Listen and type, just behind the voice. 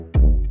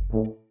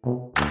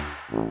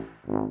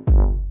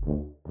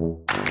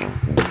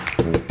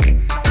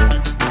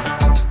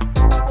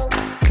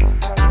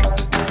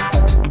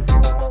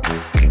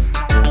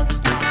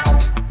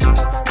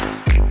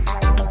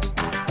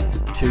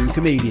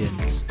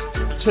comedians.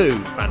 2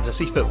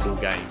 fantasy football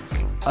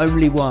games.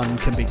 Only one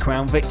can be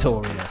crowned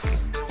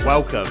victorious.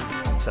 Welcome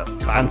to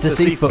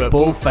Fantasy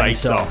Football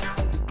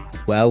Face-Off.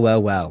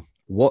 Well.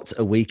 What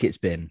a week it's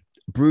been.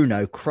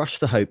 Bruno crushed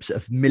the hopes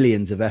of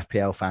millions of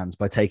FPL fans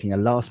by taking a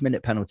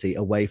last-minute penalty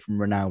away from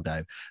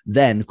Ronaldo,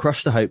 then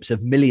crushed the hopes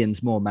of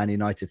millions more Man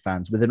United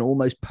fans with an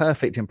almost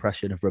perfect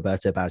impression of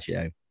Roberto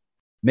Baggio.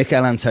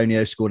 Mikel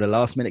Antonio scored a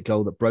last-minute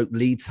goal that broke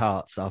Leeds'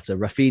 hearts after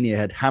Rafinha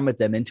had hammered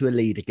them into a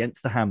lead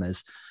against the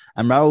Hammers,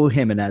 and Raul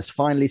Jimenez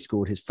finally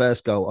scored his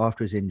first goal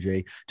after his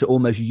injury to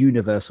almost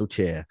universal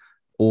cheer.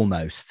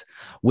 Almost.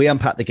 We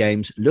unpack the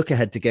games, look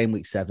ahead to game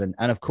week 7,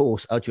 and of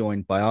course are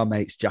joined by our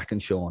mates Jack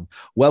and Sean.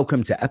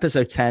 Welcome to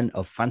episode 10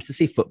 of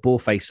Fantasy Football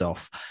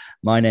Face-Off.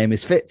 My name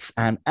is Fitz,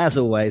 and as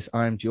always,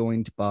 I'm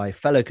joined by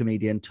fellow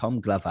comedian Tom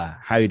Glover.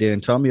 How are you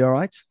doing, Tom? You all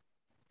right?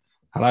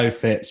 Hello,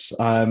 Fitz.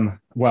 I'm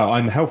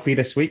healthy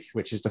this week,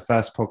 which is the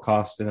first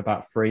podcast in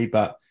about 3,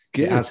 but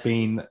Good. It has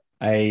been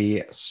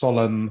a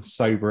solemn,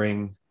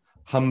 sobering,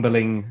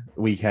 humbling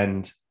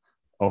weekend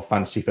of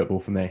fantasy football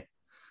for me.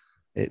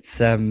 It's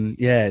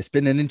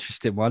been an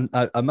interesting one.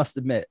 I must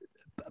admit,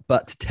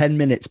 but 10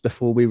 minutes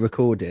before we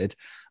recorded,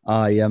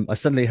 I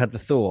suddenly had the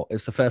thought. It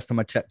was the first time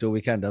I checked all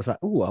weekend. I was like,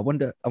 oh, I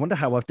wonder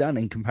how I've done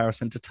in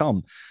comparison to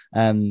Tom.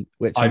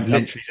 Which I've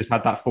literally just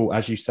had that thought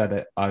as you said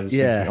it. I was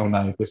thinking, oh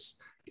no,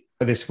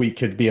 this week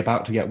could be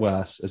about to get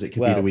worse, as it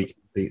could be the week to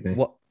beat me.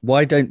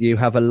 Why don't you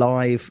have a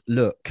live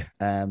look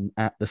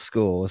at the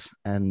scores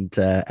and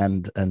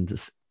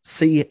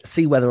see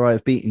whether I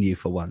have beaten you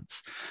for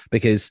once?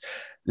 Because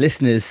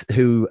listeners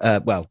who,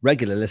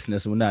 regular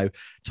listeners will know,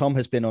 Tom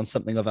has been on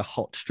something of a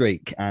hot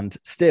streak and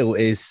still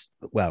is,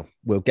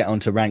 we'll get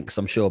onto ranks,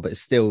 I'm sure, but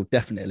it's still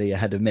definitely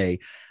ahead of me.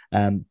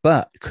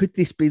 But could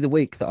this be the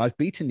week that I've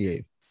beaten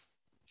you?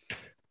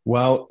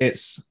 Well,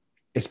 it's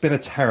been a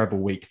terrible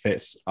week,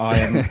 Fitz. I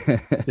am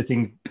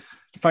sitting,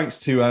 thanks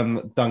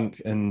to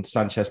Dunk and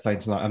Sanchez playing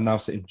tonight, I'm now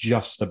sitting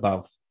just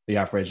above the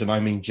average, and I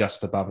mean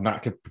just above, and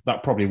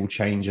that probably will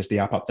change as the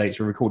app updates.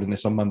 We're recording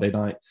this on Monday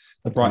night.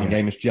 The Brighton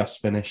game is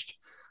just finished.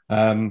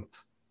 Ronaldo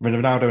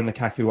and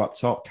Lukaku up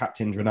top,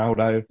 captained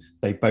Ronaldo.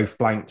 They both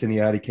blanked in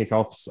the early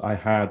kickoffs. I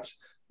had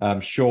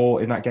Shaw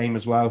in that game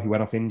as well, who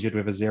went off injured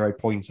with a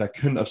 0-pointer.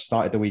 Couldn't have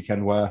started the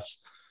weekend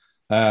worse.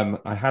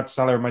 I had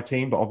Salah in my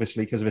team, but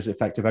obviously because of his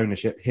effective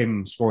ownership,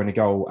 him scoring a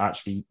goal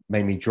actually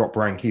made me drop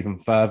rank even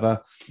further.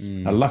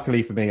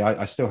 Luckily for me,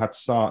 I still had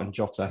Sarr and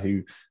Jota,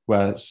 who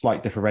were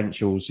slight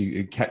differentials,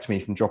 who kept me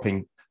from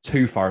dropping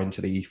too far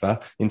into the ether,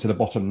 into the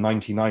bottom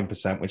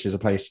 99%, which is a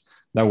place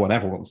no one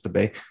ever wants to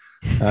be.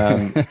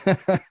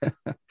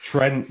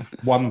 Trent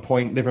 1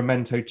 point,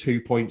 Livramento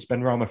 2 points,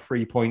 Benrahma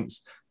 3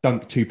 points,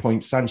 Dunk 2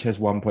 points, Sanchez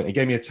 1 point. It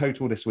gave me a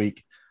total this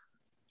week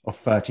of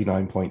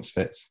 39 points,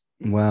 Fitz.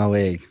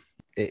 Wowee.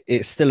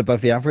 It's still above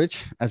the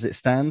average as it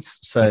stands.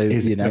 So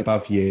is it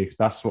above you?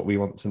 That's what we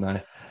want to know.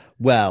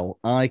 Well,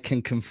 I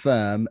can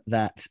confirm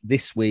that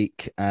this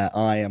week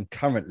I am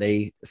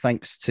currently,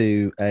 thanks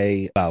to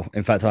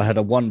in fact, I had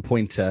a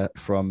 1-pointer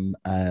from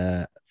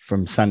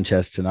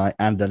Sanchez tonight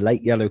and a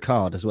late yellow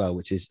card as well,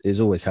 which is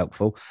always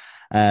helpful.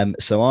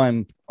 So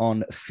I'm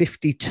on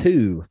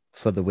 52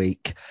 for the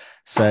week.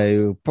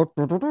 So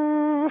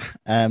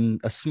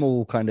a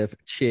small kind of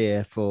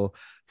cheer for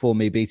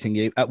me beating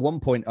you. At one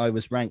point, I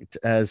was ranked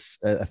as,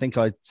 I think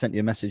I sent you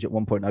a message at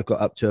one point, I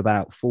got up to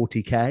about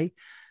 40k,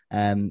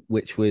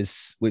 which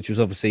was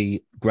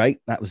obviously great.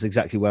 That was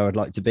exactly where I'd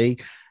like to be.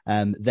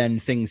 Then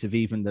things have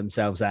evened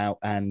themselves out,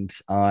 and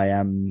I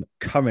am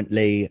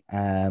currently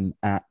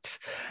at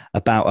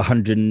about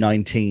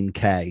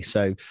 119k.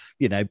 So,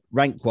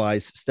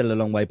 rank-wise, still a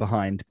long way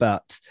behind,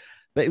 but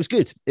it was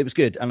good. It was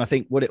good. And I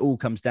think what it all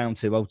comes down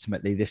to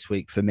ultimately this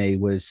week for me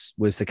was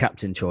the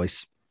captain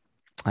choice.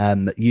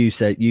 You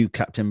said you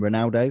captained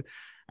Ronaldo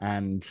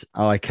and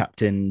I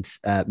captained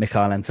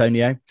Mikel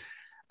Antonio.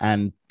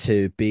 And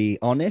to be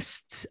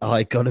honest,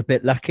 I got a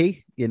bit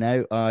lucky.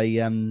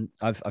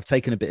 I've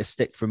taken a bit of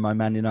stick from my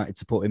Man United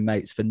supporting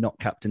mates for not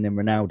captaining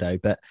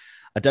Ronaldo, but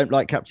I don't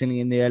like captaining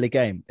in the early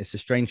game. It's a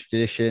strange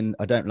tradition.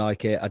 I don't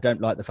like it. I don't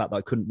like the fact that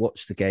I couldn't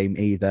watch the game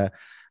either.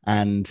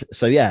 And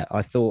so,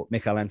 I thought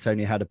Mikel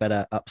Antonio had a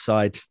better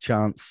upside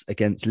chance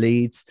against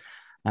Leeds.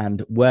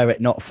 And were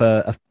it not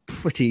for a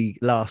pretty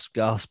last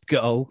gasp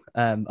goal,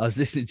 I was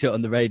listening to it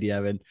on the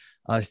radio and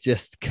I was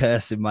just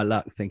cursing my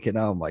luck, thinking,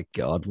 "Oh my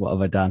God, what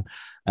have I done?"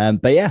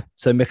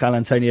 So Mikel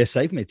Antonio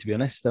saved me. To be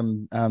honest,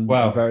 I'm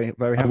very,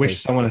 very happy. I wish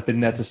someone had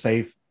been there to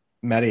save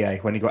Melier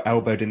when he got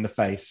elbowed in the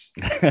face.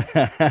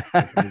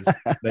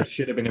 There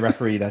should have been a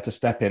referee there to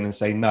step in and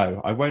say, "No,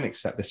 I won't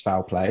accept this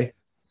foul play.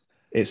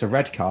 It's a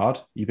red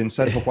card. You've been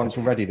sent off once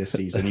already this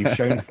season. You've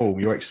shown form.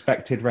 Your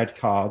expected red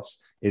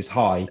cards is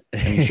high,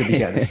 and you should be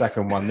getting the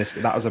second one.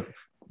 That was a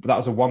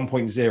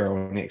 1.0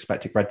 on the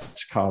expected red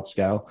card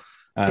scale.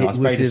 I was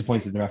very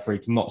disappointed in the referee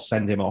to not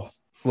send him off.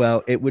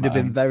 Well, it would have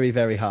been very,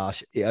 very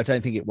harsh. I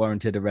don't think it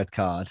warranted a red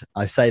card.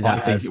 I say that I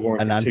think it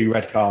warranted 2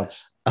 red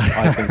cards.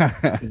 I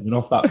think even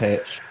off that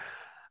pitch.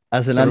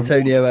 As an to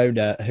Antonio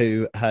owner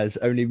who has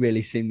only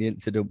really seen the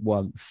incident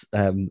once,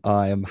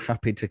 I am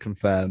happy to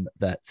confirm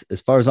that,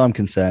 as far as I'm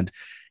concerned,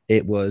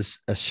 it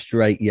was a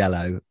straight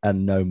yellow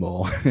and no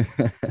more.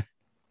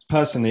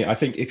 Personally, I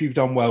think if you've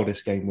done well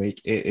this game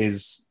week,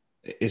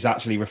 it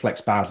actually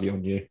reflects badly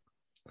on you.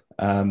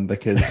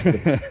 Because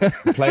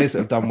the players that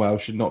have done well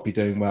should not be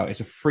doing well.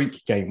 It's a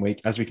freak game week,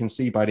 as we can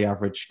see by the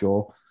average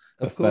score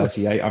of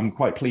 38. I'm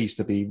quite pleased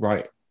to be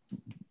right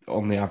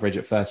on the average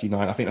at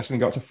 39. I think that's going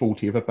to go up to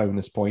 40 with a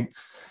bonus point.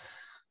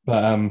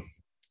 But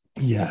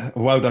yeah,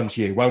 well done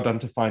to you. Well done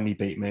to finally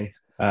beat me.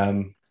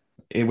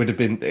 It would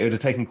have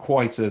taken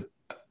quite a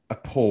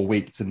poor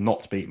week to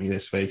not beat me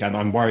this week, and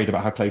I'm worried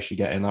about how close you're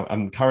getting.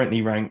 I'm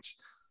currently ranked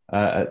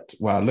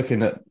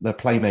looking at the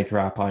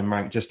Playmaker app, I'm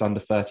ranked just under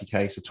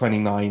 30k, so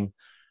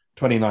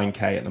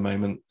 29k at the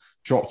moment,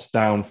 dropped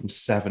down from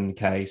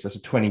 7k, so that's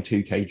a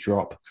 22k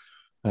drop.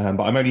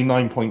 But I'm only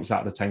 9 points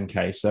out of the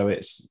 10k, so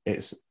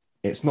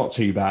it's not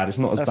too bad. It's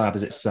not as bad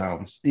as it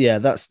sounds. Yeah,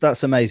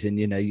 that's amazing.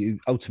 You know, you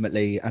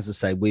ultimately, as I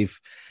say,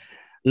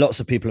 lots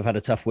of people have had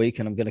a tough week,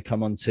 and I'm going to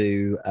come on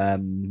to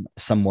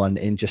someone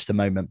in just a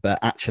moment. But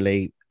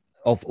actually,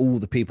 of all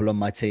the people on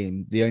my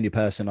team, the only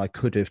person I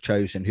could have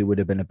chosen who would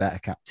have been a better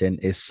captain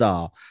is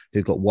Saar,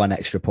 who got 1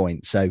 extra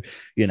point. So,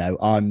 you know,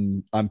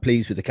 I'm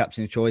pleased with the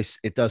captain choice.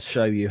 It does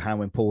show you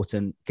how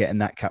important getting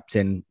that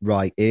captain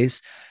right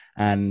is.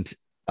 And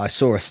I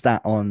saw a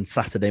stat on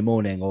Saturday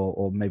morning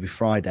or maybe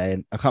Friday,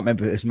 and I can't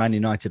remember if it was Man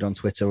United on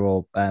Twitter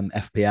or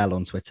FPL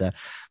on Twitter,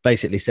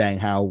 basically saying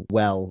how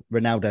well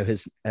Ronaldo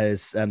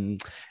has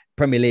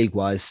Premier League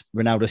wise,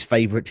 Ronaldo's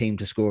favourite team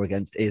to score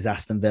against is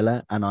Aston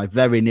Villa. And I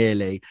very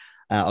nearly,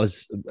 I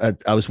was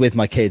with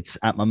my kids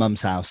at my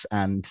mum's house,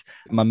 and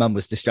my mum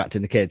was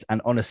distracting the kids.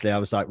 And honestly, I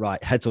was like,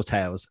 right, heads or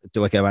tails?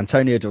 Do I go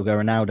Antonio? Do I go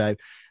Ronaldo?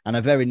 And I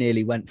very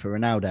nearly went for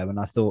Ronaldo. And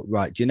I thought,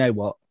 right, do you know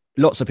what?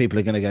 Lots of people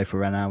are going to go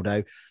for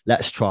Ronaldo.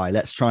 Let's try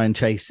and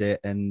chase it.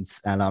 And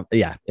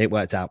yeah, it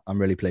worked out.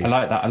 I'm really pleased. I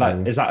like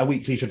that. Is that a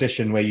weekly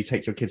tradition where you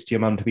take your kids to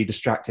your mum to be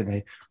distracted?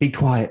 Hey, be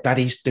quiet.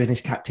 Daddy's doing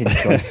his captain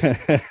choice.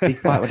 Be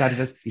quiet what Daddy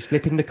does. He's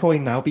flipping the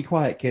coin now. Be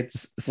quiet,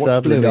 kids.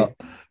 Watch Bluey. Not.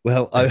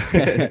 Well,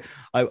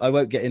 I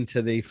won't get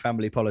into the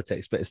family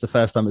politics, but it's the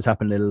first time it's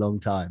happened in a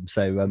long time.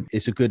 So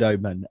it's a good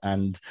omen,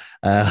 and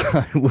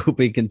I will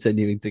be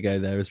continuing to go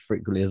there as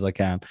frequently as I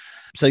can.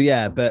 So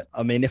yeah, but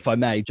I mean, if I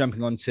may,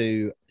 jumping on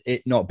to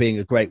it not being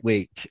a great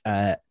week,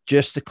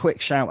 just a quick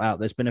shout out.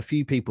 There's been a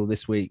few people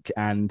this week,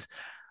 and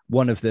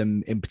one of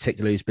them in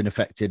particular who's been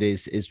affected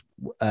is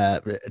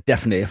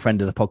definitely a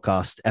friend of the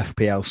podcast,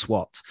 FPL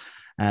SWAT.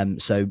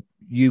 So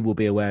you will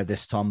be aware of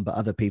this, Tom, but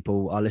other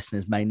people, our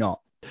listeners, may not.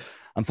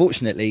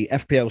 Unfortunately,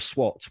 FPL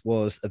SWAT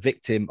was a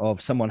victim of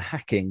someone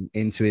hacking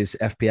into his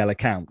FPL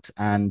account,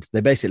 and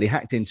they basically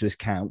hacked into his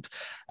account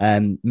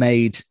and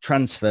made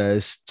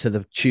transfers to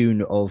the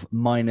tune of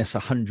minus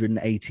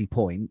 180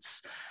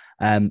 points,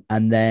 and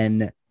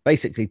then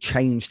basically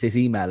changed his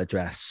email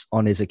address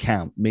on his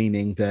account,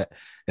 meaning that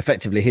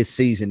effectively his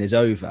season is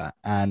over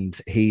and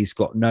he's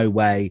got no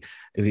way.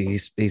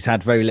 He's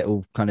had very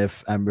little kind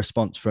of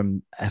response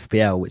from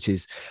FPL, which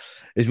is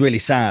really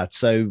sad.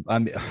 So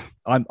I'm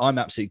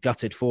absolutely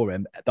gutted for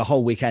him. The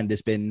whole weekend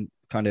has been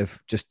kind of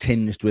just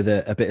tinged with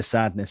a bit of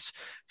sadness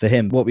for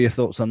him. What were your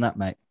thoughts on that,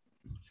 mate?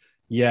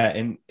 Yeah,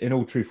 in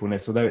all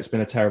truthfulness, although it's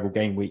been a terrible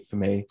game week for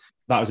me,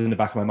 that was in the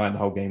back of my mind the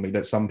whole game week,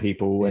 that some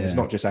people, and it's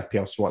not just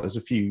FPL SWAT, there's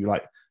a few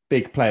like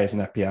big players in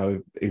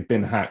FPL who've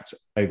been hacked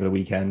over the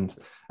weekend.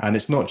 And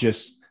it's not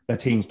just their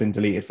team's been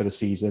deleted for the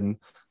season,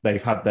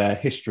 they've had their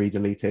history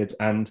deleted.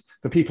 And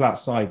for people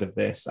outside of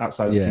this,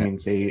 outside of the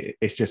community,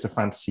 it's just a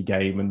fantasy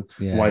game. And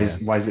why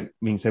does it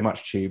mean so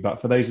much to you? But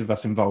for those of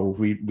us involved,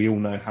 we all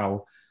know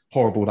how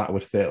horrible that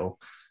would feel.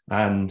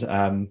 And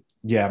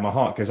my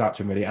heart goes out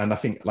to him, really. And I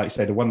think, like you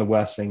said, one of the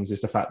worst things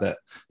is the fact that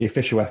the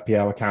official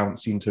FPL account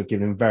seemed to have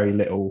given very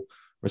little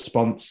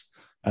response.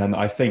 And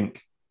I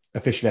think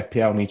official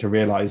FPL need to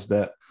realise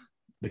that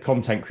the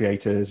content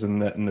creators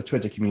and the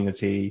Twitter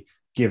community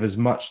give as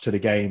much to the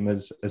game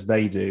as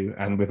they do.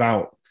 And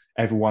without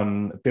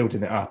everyone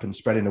building it up and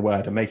spreading the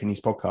word and making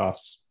these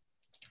podcasts,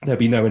 there'll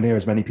be nowhere near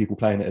as many people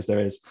playing it as there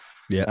is.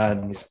 Yeah.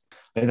 And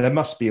there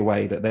must be a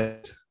way that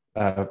they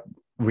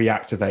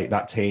reactivate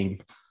that team.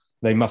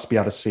 They must be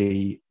able to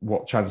see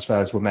what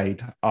transfers were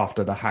made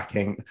after the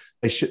hacking.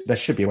 There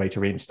should be a way to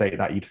reinstate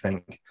that, you'd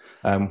think.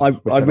 I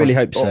really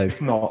hope so.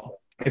 If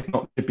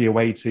not, there'd be a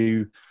way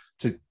to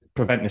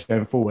prevent this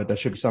going forward. There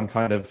should be some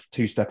kind of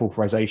two-step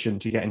authorization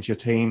to get into your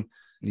team.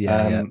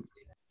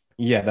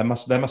 There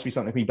must be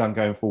something being done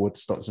going forward to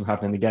stop this from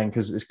happening again,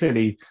 because it's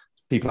clearly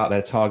people out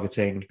there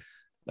targeting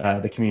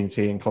the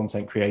community and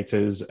content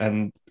creators,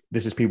 and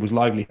this is people's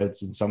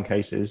livelihoods in some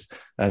cases,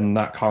 and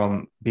that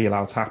can't be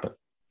allowed to happen.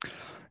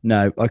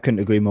 No, I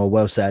couldn't agree more.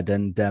 Well said.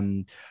 And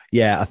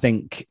I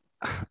think,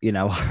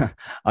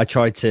 I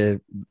tried to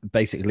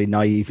basically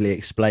naively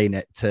explain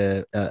it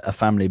to a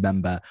family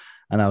member,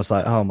 and I was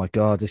like, oh my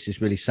God, this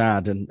is really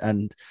sad.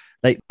 And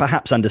they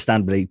perhaps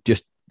understandably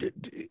just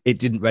it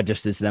didn't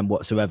register to them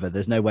whatsoever.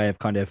 There's no way of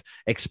kind of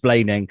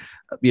explaining,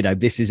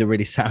 this is a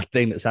really sad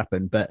thing that's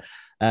happened. But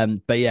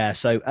yeah,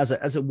 so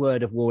as a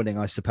word of warning,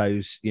 I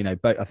suppose,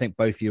 I think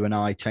both you and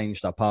I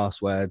changed our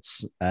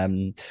passwords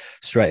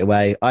straight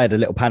away. I had a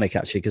little panic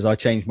actually, because I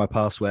changed my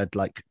password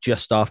like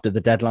just after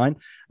the deadline.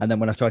 And then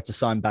when I tried to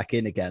sign back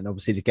in again,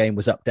 obviously the game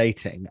was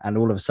updating, and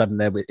all of a sudden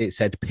it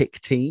said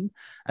pick team,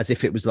 as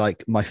if it was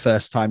like my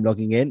first time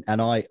logging in.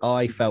 And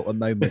I felt a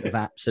moment of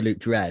absolute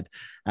dread,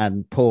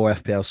 and poor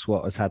FPL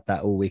SWAT has had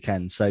that all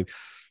weekend. So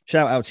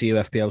shout out to you,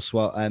 FPL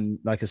SWAT.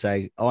 Like I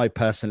say, I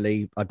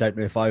don't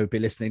know if I would be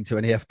listening to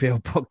any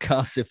FPL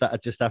podcasts if that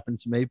had just happened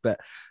to me. But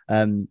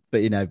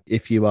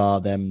if you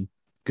are, then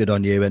good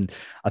on you. And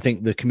I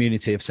think the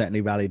community have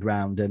certainly rallied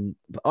round. And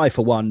I,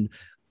 for one,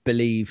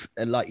 believe,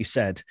 like you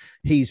said,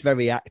 he's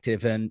very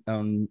active and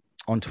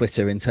on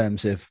Twitter in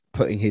terms of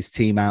putting his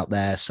team out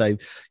there. So,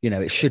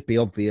 it should be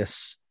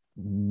obvious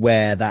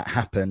where that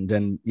happened.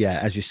 And yeah,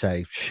 as you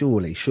say,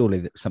 surely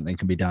that something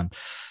can be done.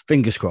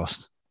 Fingers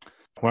crossed.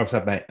 Well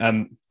said, mate.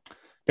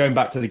 Going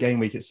back to the game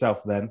week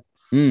itself then,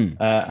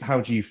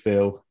 how do you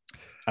feel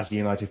as a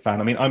United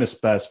fan? I mean, I'm a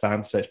Spurs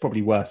fan, so it's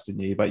probably worse than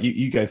you, but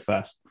you go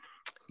first.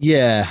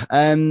 Yeah,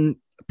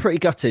 pretty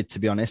gutted, to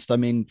be honest. I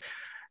mean,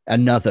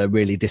 another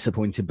really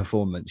disappointing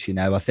performance.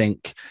 I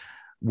think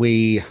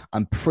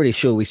I'm pretty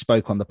sure we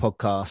spoke on the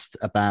podcast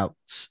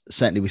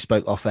certainly we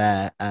spoke off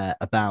air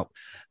about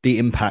the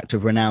impact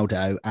of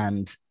Ronaldo.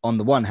 And on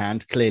the one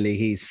hand, clearly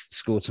he's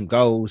scored some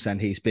goals and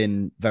he's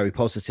been very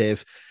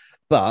positive.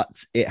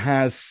 But it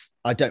has,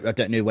 I don't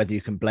know whether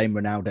you can blame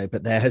Ronaldo,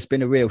 but there has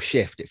been a real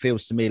shift. It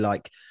feels to me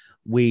like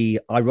we,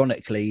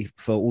 ironically,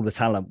 for all the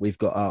talent we've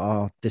got at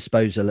our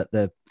disposal at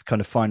the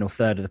kind of final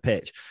third of the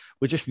pitch,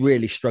 we're just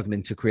really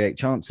struggling to create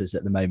chances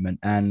at the moment.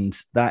 And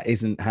that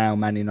isn't how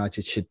Man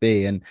United should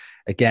be. And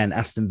again,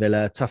 Aston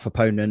Villa, tough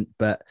opponent,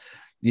 but,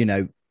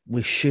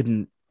 we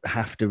shouldn't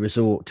have to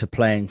resort to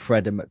playing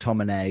Fred and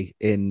McTominay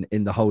in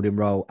the holding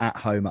role at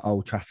home at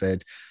Old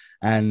Trafford.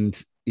 And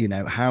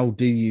how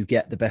do you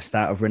get the best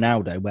out of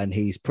Ronaldo when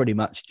he's pretty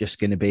much just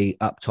going to be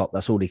up top?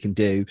 That's all he can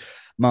do.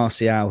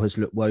 Martial has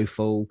looked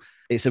woeful.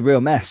 It's a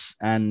real mess.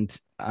 And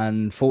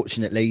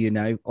unfortunately,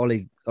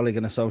 Ole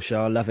Gunnar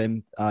Solskjaer, love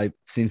him. I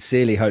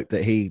sincerely hope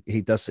that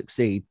he does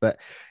succeed, but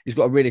he's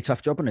got a really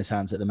tough job on his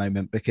hands at the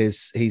moment,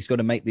 because he's got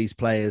to make these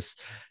players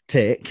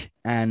tick,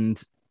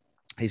 and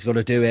he's got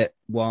to do it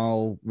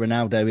while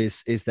Ronaldo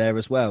is there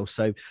as well.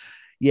 So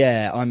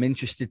yeah, I'm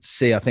interested to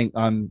see. I think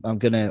I'm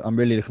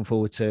really looking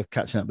forward to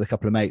catching up with a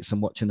couple of mates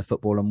and watching the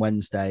football on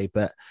Wednesday.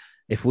 But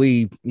if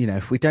we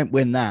don't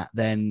win that,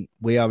 then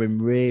we are in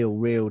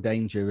real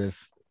danger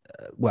of,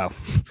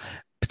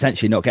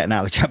 potentially not getting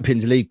out of the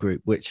Champions League group,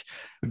 which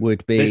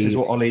would be this is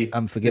what Ole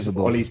unforgivable. This is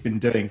what Ole's been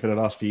doing for the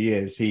last few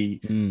years. He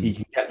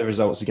can get the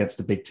results against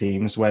the big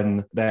teams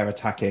when they're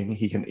attacking.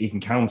 He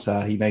can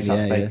counter. He knows how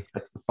to play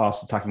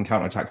fast attacking,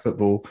 counter attack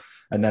football.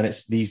 And then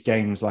it's these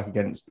games like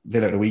against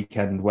Villa at the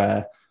weekend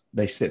where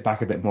they sit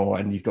back a bit more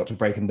and you've got to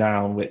break them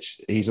down,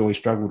 which he's always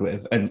struggled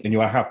with. And you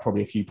have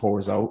probably a few poor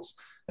results.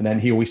 And then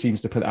he always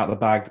seems to put it out of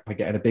the bag by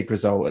getting a big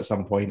result at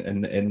some point,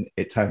 and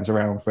it turns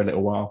around for a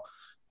little while.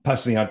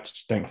 Personally, I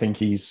just don't think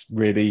he's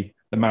really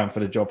the man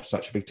for the job for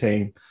such a big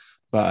team.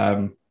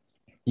 But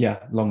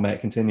long may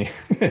it continue.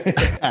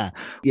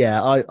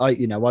 Yeah,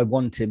 I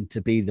want him to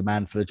be the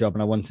man for the job,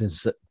 and I want him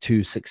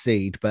to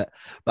succeed. But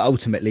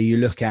ultimately, you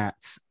look at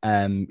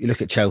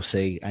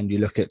Chelsea and you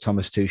look at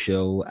Thomas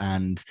Tuchel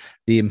and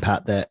the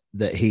impact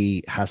that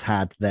he has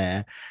had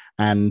there.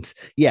 And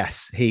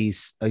yes,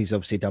 he's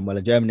obviously done well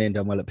in Germany and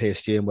done well at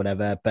PSG and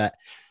whatever. But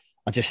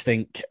I just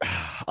think,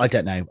 I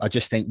don't know. I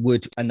just think,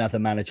 would another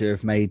manager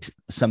have made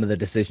some of the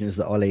decisions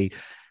that Ole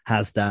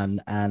has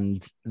done?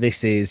 And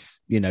this is,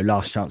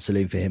 last chance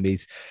saloon for him.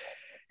 He's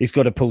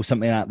got to pull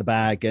something out of the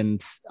bag,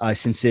 and I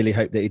sincerely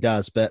hope that he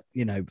does. But,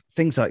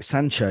 things like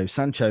Sancho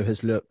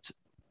has looked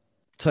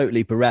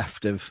totally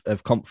bereft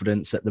of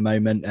confidence at the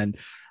moment. And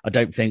I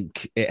don't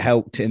think it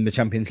helped in the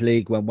Champions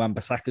League when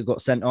Wan-Bissaka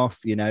got sent off.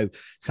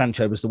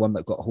 Sancho was the one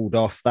that got hauled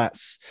off.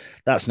 That's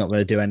not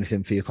going to do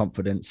anything for your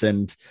confidence.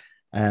 And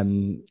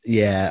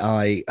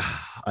I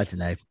don't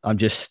know. I'm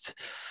just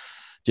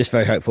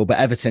very hopeful. But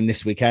Everton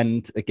this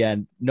weekend,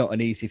 again, not an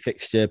easy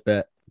fixture,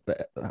 but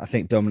I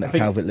think Dominic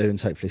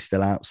Calvert-Lewin's hopefully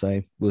still out,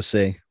 so we'll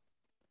see.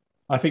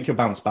 I think you'll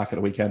bounce back at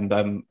the weekend.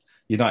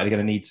 United are going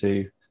to need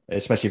to,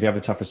 especially if you have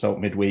a tough result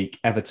midweek.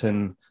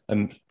 Everton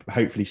and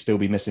hopefully still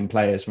be missing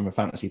players from a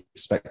fantasy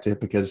perspective,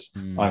 because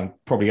I'm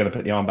probably going to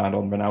put the armband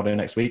on Ronaldo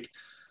next week.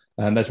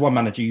 There's one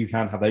manager you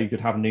can have though. You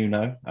could have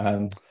Nuno.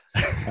 I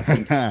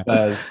think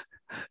Spurs.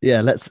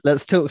 Yeah,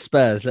 let's talk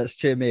Spurs. Let's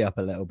cheer me up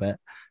a little bit.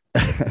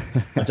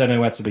 I don't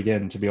know where to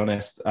begin, to be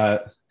honest.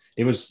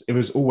 It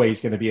was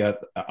always going to be an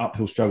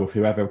uphill struggle for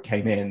whoever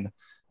came in,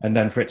 and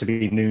then for it to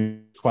be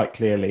Nuno quite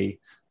clearly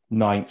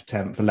 9th,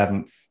 10th,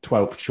 11th,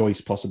 12th choice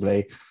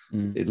possibly.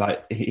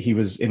 He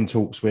was in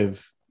talks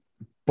with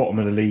bottom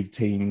of the league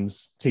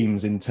teams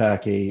in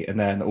Turkey, and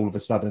then all of a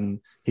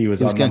sudden he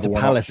was going to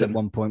Palace at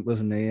one point,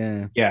 wasn't he?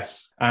 Yeah.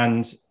 Yes,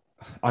 and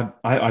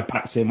I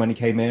backed him when he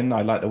came in.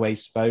 I liked the way he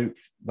spoke.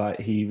 Like,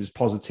 he was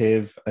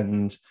positive,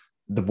 and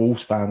the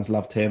Wolves fans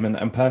loved him.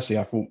 And personally,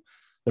 I thought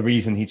the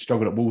reason he'd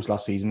struggled at Wolves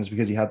last season is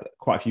because he had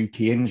quite a few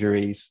key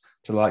injuries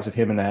to the likes of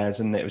Jimenez,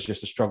 and it was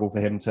just a struggle for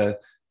him to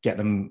get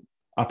them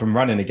up and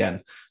running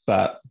again.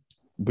 But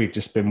we've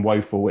just been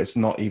woeful. It's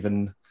not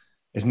even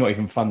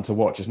fun to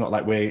watch. It's not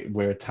like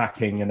we're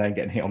attacking and then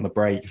getting hit on the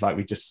break. Like,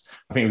 I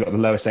think we've got the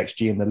lowest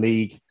XG in the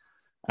league,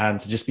 and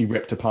to just be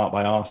ripped apart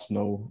by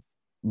Arsenal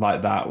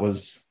like that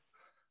was,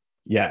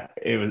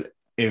 it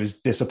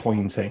was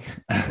disappointing.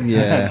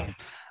 Yeah.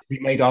 We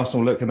made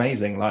Arsenal look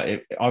amazing.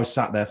 Like, I was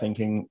sat there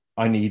thinking,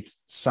 I need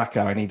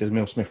Saka, I need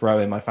Emile Smith-Rowe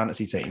in my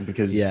fantasy team,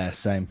 because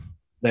same.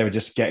 They were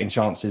just getting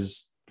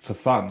chances for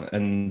fun.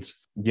 And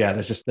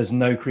there's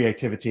no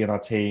creativity in our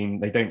team.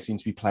 They don't seem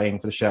to be playing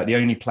for the shirt. The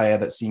only player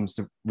that seems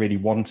to really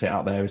want it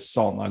out there is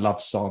Son. I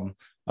love Son.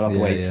 I love the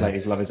way he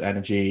plays, love his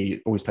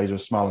energy, always plays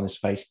with a smile on his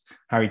face.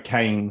 Harry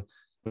Kane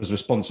was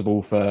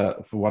responsible for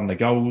one of the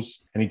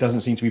goals, and he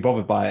doesn't seem to be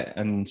bothered by it.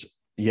 And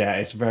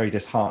it's very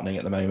disheartening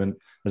at the moment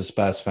as a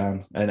Spurs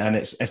fan. And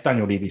it's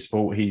Daniel Levy's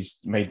fault. He's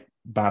made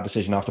bad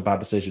decision after bad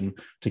decision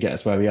to get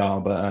us where we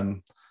are. But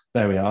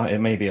there we are.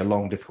 It may be a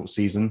long, difficult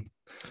season.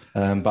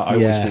 But I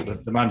always thought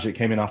that the manager that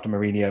came in after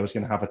Mourinho was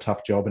going to have a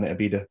tough job, and it'd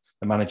be the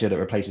manager that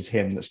replaces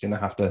him that's going to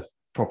have to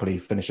properly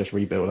finish this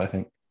rebuild, I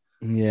think.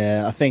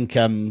 Yeah, I think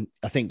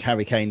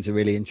Harry Kane's a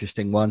really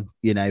interesting one.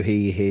 You know,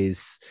 he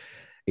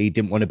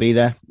didn't want to be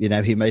there. You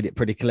know, he made it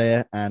pretty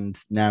clear, and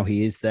now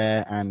he is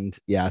there. And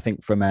I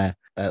think from a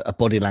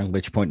body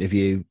language point of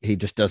view, he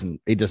doesn't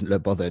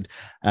look bothered.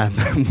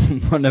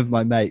 One of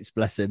my mates,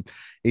 bless him,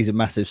 he's a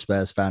massive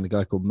Spurs fan, a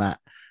guy called Matt.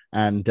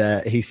 And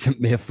he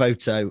sent me a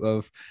photo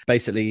of,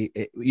 basically,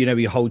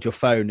 you hold your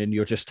phone and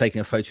you're just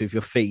taking a photo of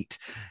your feet.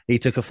 He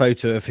took a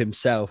photo of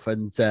himself,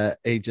 and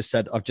he just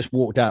said, "I've just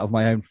walked out of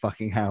my own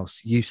fucking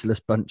house. Useless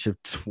bunch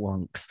of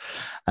twonks."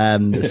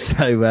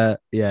 That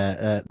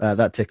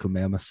tickled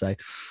me, I must say.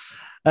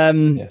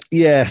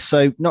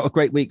 So not a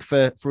great week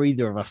for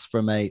either of us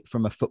from a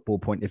football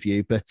point of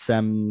view, but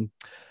from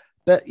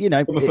a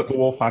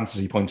football or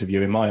fantasy point of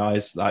view, in my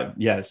eyes,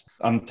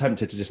 I'm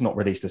tempted to just not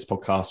release this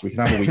podcast. We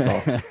can have a week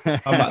off.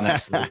 Come back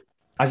next week.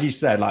 As you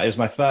said, it was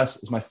my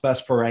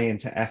first foray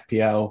into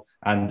FPL,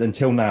 and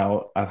until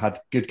now, I've had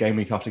good game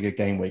week after good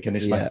game week, and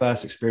it's my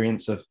first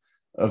experience of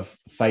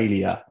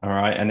failure. All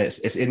right, and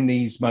it's in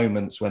these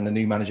moments when the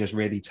new manager's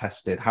really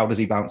tested. How does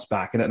he bounce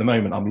back? And at the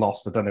moment, I'm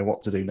lost. I don't know what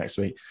to do next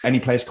week.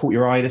 Any players caught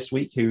your eye this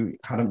week who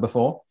hadn't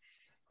before?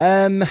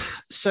 I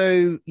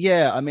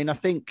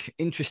think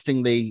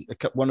interestingly,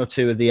 one or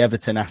two of the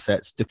Everton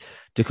assets,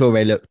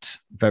 Doucouré looked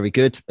very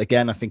good.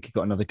 Again, I think he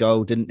got another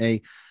goal, didn't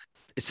he?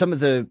 Some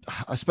of I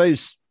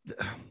suppose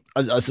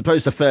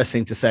the first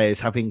thing to say is,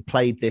 having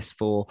played this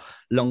for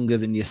longer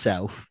than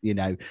yourself,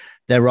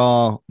 there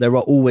are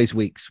always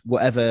weeks,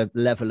 whatever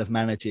level of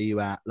manager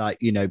you're at,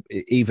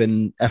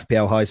 even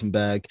FPL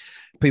Heisenberg,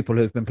 people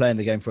who've been playing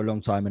the game for a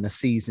long time and are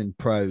seasoned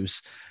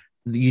pros,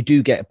 you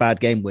do get bad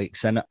game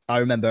weeks. And I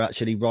remember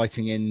actually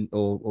writing in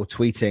or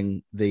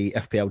tweeting the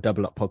FPL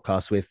Double Up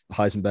podcast with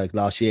Heisenberg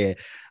last year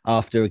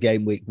after a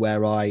game week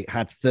where I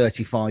had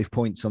 35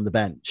 points on the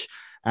bench.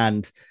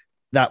 And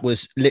that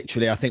was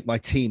literally, I think my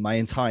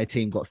entire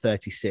team got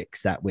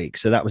 36 that week.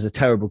 So that was a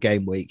terrible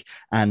game week,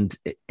 and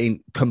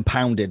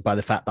compounded by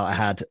the fact that I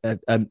had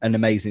an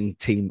amazing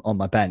team on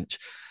my bench.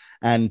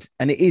 And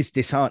it is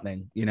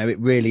disheartening, it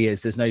really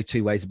is. There's no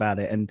two ways about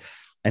it. And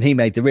he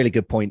made the really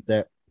good point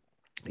that,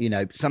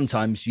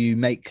 sometimes you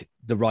make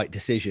the right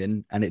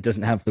decision and it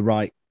doesn't have the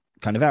right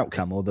kind of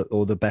outcome or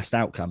the best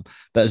outcome.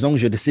 But as long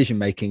as your decision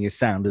making is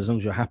sound, as long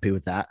as you're happy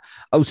with that,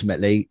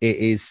 ultimately it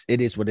is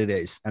what it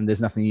is, and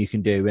there's nothing you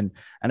can do. And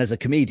as a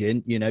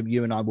comedian,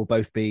 you and I will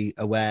both be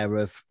aware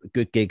of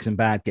good gigs and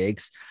bad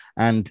gigs.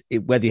 And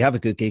whether you have a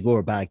good gig or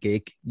a bad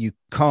gig, you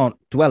can't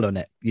dwell on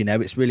it.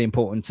 It's really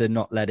important to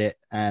not let it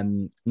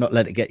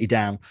get you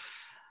down.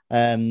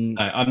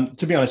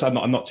 To be honest,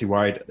 I'm not too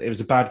worried. It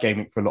was a bad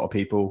game for a lot of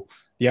people.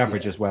 The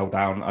average is well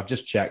down. I've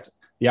just checked.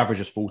 The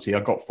average is 40. I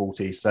got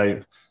 40,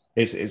 so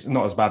it's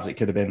not as bad as it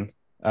could have been.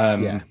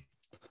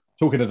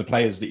 Talking to the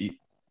players that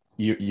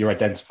you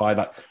identified,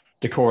 like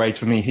Doucouré,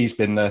 for me, he's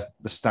been the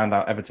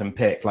standout Everton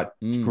pick.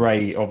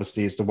 Gray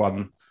obviously is the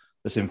one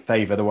that's in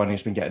favour, the one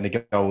who's been getting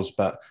the goals,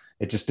 but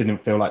it just didn't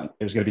feel like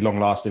it was going to be long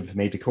lasting for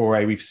me.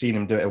 Doucouré, we've seen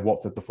him do it at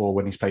Watford before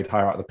when he's played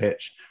higher up the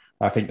pitch.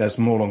 I think there's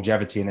more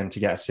longevity in him to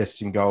get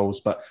assists and goals.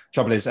 But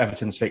trouble is,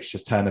 Everton's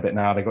fixtures turn a bit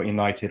now. They've got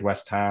United,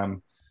 West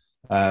Ham,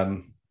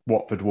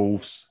 Watford,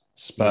 Wolves,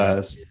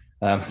 Spurs,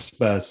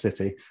 Spurs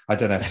City. I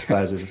don't know if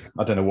Spurs is,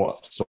 I don't know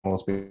what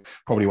someone's been,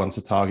 probably one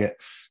to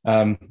target.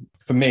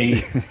 For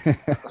me,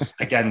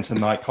 again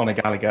tonight, Conor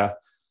Gallagher,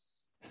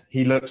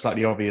 he looks like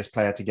the obvious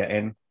player to get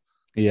in.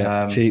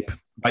 Cheap.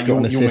 But you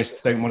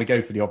almost don't want to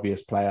go for the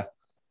obvious player.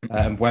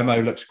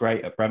 Wemo looks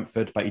great at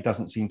Brentford, but he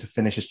doesn't seem to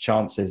finish his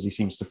chances. He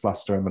seems to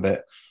fluster him a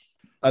bit.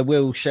 I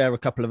will share a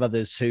couple of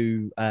others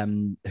who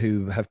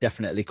have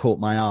definitely caught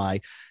my eye.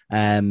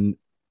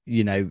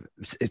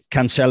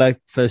 Cancelo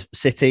for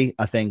City,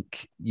 I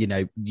think,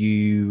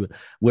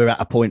 we're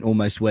at a point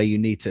almost where you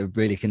need to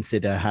really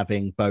consider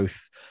having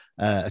both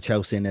a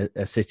Chelsea and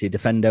a City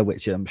defender,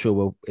 which I'm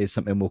sure is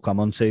something we'll come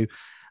on to.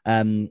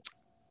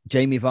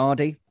 Jamie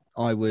Vardy,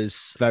 I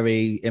was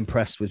very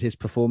impressed with his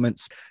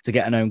performance to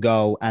get an own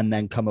goal and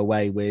then come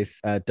away with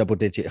a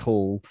double-digit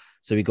haul.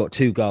 So he got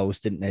 2 goals,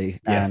 didn't he?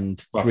 Yeah.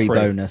 And 3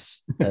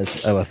 bonus.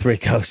 3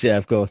 goals, yeah,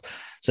 of course.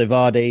 So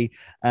Vardy,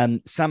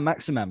 Alan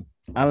Saint-Maximin,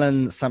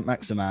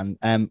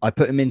 I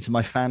put him into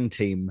my fan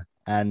team,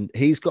 and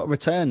he's got a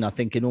return, I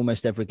think, in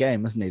almost every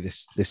game, hasn't he,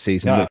 this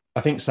season? Yeah,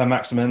 I think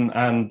Saint-Maximin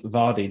and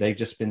Vardy, they've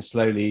just been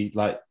slowly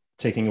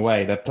ticking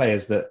away. They're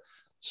players that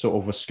sort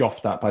of were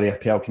scoffed at by the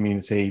FPL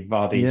community.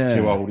 Vardy's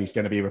too old. He's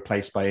going to be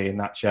replaced by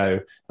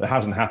Iheanacho. But it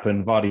hasn't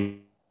happened.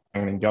 Vardy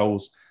in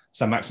goals.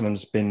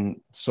 Saint-Maximin's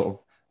been sort of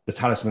the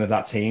talisman of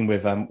that team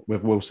with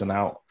Wilson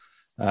out.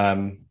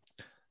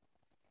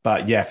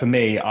 But yeah, for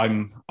me,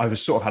 I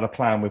was sort of had a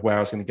plan with where I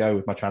was going to go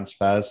with my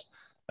transfers.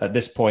 At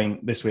this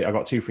point, this week, I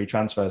got 2 free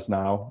transfers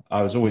now.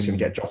 I was always going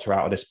to get Jota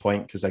out at this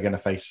point because they're going to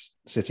face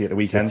City at the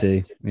weekend.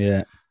 City,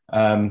 yeah.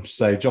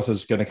 So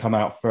Jota's going to come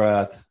out for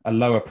a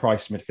lower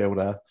price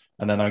midfielder.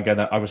 And then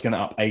I was going to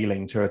up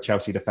Ayling to a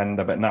Chelsea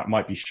defender, but that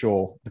might be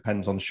Shaw.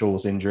 Depends on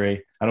Shaw's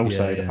injury. And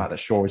also the fact that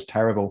Shaw is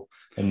terrible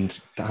and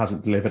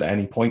hasn't delivered at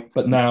any point.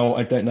 But now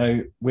I don't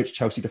know which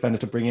Chelsea defender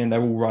to bring in.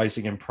 They're all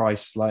rising in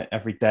price like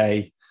every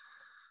day.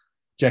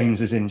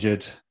 James is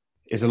injured.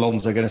 Is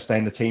Alonso going to stay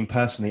in the team?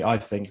 Personally, I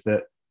think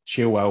that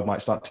Chilwell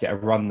might start to get a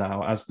run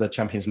now as the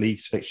Champions League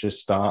fixtures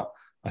start.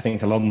 I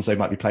think Alonso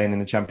might be playing in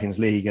the Champions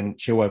League and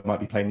Chilwell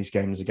might be playing these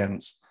games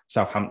against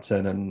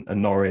Southampton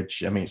and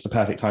Norwich. I mean, it's the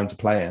perfect time to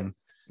play him.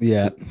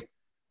 Yeah. So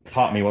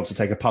part of me wants to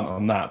take a punt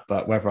on that,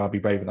 but whether I'll be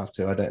brave enough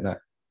to, I don't know.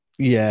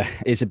 Yeah,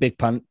 it's a big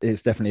punt.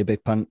 It's definitely a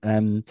big punt.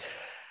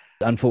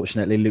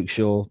 Unfortunately, Luke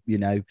Shaw,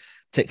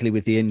 particularly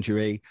with the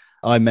injury,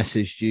 I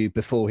messaged you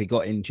before he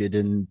got injured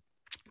and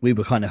we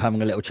were kind of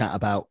having a little chat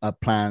about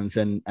plans.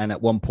 And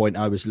at one point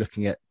I was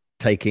looking at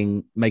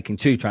making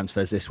 2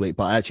 transfers this week,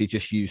 but I actually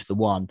just used the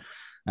one.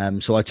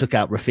 So I took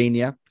out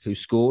Rafinha, who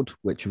scored,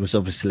 which was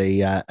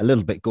obviously a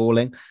little bit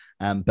galling.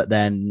 But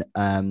then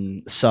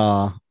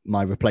Sarr,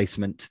 my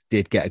replacement,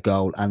 did get a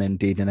goal and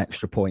indeed an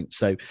extra point.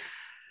 So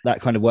that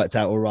kind of worked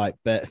out all right.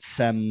 But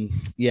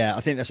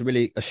I think that's a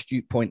really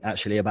astute point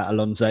actually about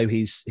Alonso.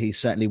 He's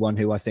certainly one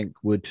who I think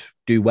would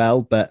do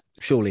well, but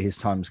surely his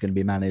time is going to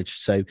be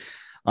managed. So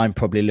I'm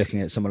probably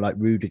looking at someone like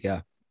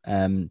Rudiger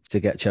to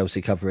get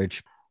Chelsea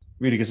coverage.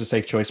 Rudiger's a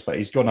safe choice, but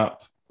he's gone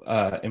up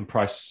in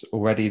price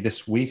already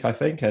this week, I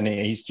think, and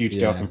he's due to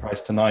go up in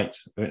price tonight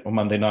or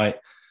Monday night.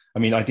 I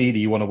mean, ideally,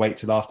 you want to wait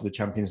till after the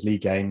Champions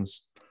League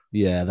games.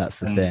 Yeah, that's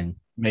the thing.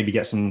 Maybe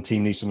get some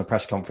team news from the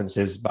press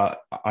conferences, but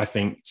I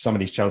think some of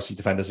these Chelsea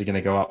defenders are going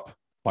to go up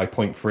by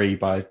 0.3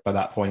 by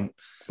that point.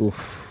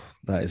 Oof,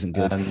 that isn't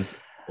good.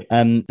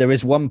 There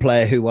is one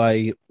player who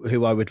I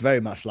would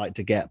very much like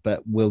to get,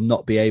 but will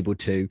not be able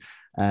to.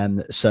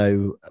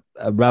 So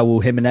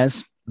Raul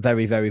Jimenez.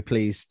 Very, very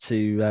pleased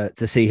to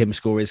see him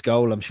score his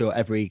goal. I'm sure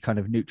every kind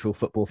of neutral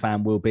football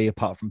fan will be,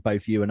 apart from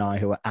both you and I,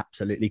 who are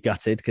absolutely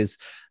gutted because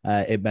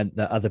it meant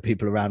that other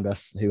people around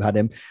us who had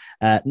him,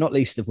 not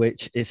least of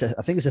which I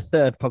think it's a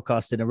 3rd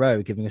podcast in a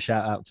row giving a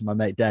shout out to my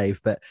mate Dave.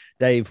 But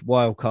Dave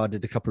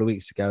wildcarded a couple of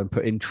weeks ago and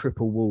put in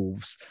triple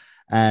Wolves.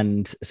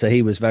 And so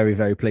he was very,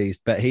 very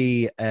pleased. But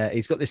he's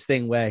got this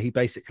thing where he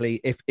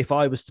basically, if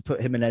I was to put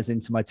Jimenez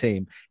into my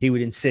team, he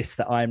would insist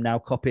that I am now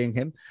copying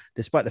him,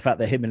 despite the fact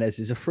that Jimenez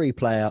is a free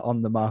player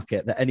on the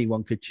market that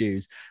anyone could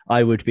choose.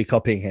 I would be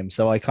copying him.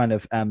 So I kind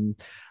of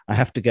I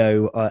have to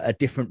go a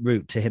different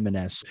route to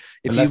Jimenez.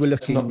 If you were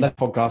looking, not let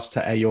podcasts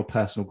to air your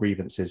personal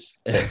grievances.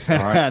 It's, all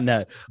right?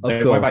 No, of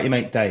course. What about your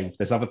mate Dave?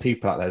 There's other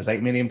people out there. There's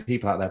 8 million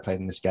people out there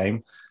playing this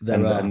game,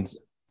 and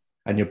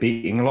you're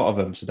beating a lot of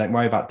them. So don't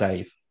worry about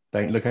Dave.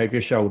 Don't look over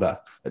your shoulder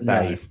at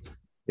Dave. No.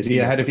 Is he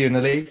ahead of you in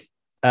the league?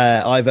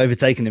 I've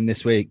overtaken him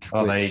this week.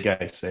 Oh, there you go.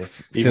 See,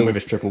 even with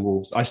his triple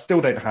Wolves, I still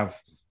don't have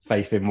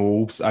faith in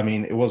Wolves. I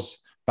mean, it was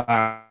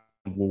bad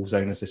Wolves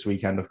owners this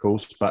weekend, of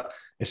course, but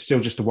it's still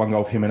just a 1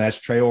 goal of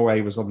Jimenez.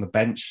 Traore was on the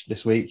bench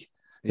this week,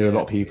 who a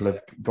lot of people have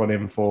gone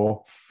in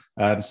for.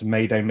 Some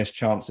Mayday missed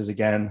chances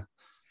again.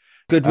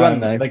 Good run,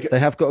 though. They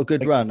have got a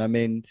good run. I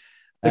mean,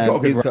 they've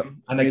got a good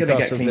run, and they're going to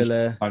get clean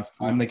time to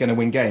time. They're going to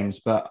win games,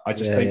 but I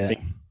just don't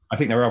think. I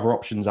think there are other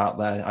options out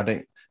there.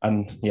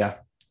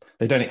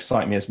 They don't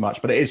excite me as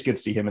much, but it is good to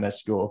see Jimenez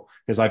score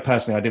because I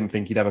didn't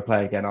think he'd ever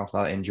play again after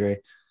that injury.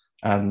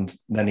 And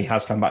then he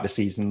has come back this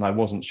season. And I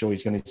wasn't sure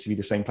he's going to be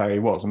the same player he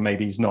was, and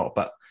maybe he's not,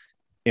 but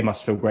it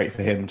must feel great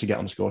for him to get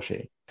on the score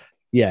sheet.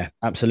 Yeah,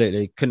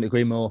 absolutely. Couldn't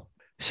agree more.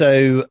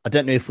 So I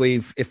don't know if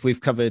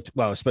we've covered,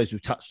 well, I suppose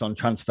we've touched on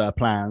transfer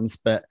plans,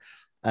 but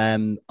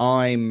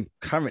I'm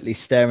currently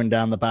staring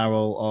down the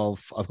barrel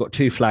of, I've got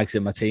 2 flags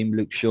in my team,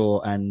 Luke Shaw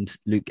and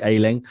Luke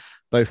Ayling.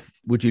 Both,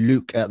 would you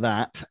look at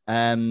that?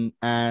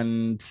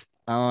 And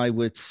I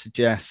would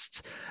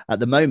suggest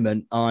at the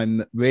moment,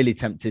 I'm really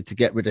tempted to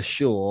get rid of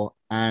Shaw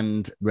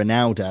and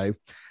Ronaldo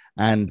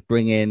and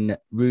bring in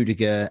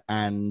Rudiger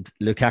and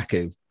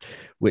Lukaku,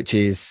 which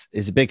is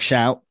a big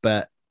shout,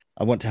 but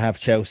I want to have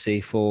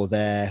Chelsea for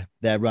their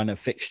run of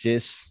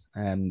fixtures.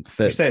 You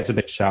say it's a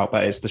big shout,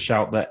 but it's the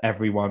shout that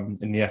everyone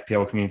in the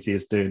FPL community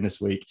is doing this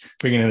week,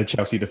 bringing in a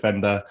Chelsea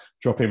defender,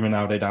 dropping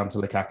Ronaldo down to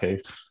Lukaku.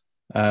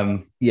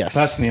 Yes.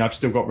 Personally, I've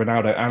still got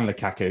Ronaldo and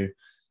Lukaku,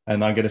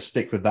 and I'm going to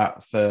stick with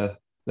that for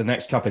the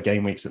next couple of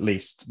game weeks at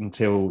least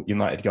until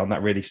United go on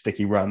that really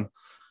sticky run.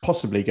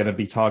 Possibly going to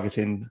be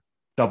targeting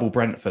double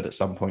Brentford at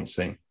some point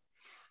soon.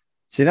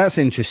 See, that's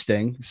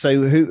interesting.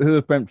 So who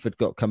have Brentford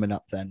got coming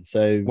up then?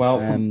 So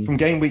from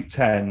game week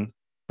 10,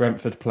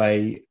 Brentford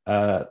play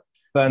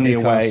Burnley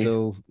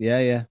Newcastle,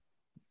 away. Yeah.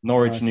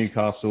 Norwich, Nice.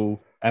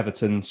 Newcastle,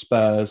 Everton,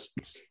 Spurs,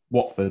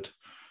 Watford.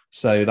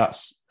 So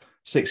that's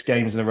 6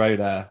 games in a row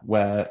there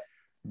where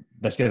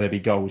there's going to be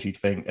goals, you'd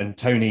think. And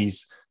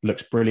Tony's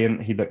looks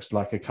brilliant. He looks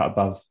like a cut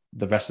above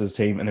the rest of the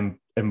team. And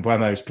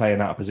Mbeumo's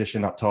playing out of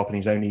position up top and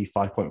he's only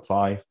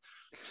 5.5.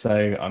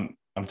 So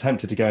I'm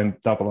tempted to go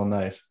and double on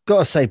those. Got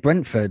to say,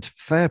 Brentford,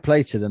 fair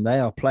play to them. They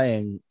are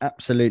playing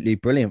absolutely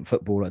brilliant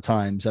football at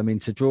times. I mean,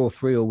 to draw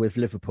 3-3 with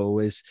Liverpool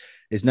is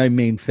no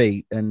mean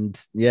feat. And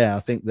yeah, I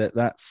think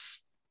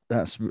that's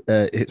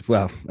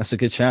a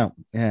good shout.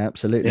 Yeah,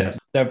 absolutely. Yeah,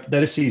 they're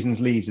this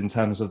season's Leeds in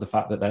terms of the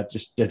fact that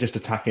they're just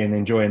attacking,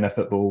 enjoying their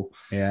football.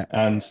 Yeah,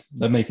 and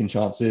they're making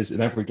chances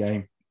in every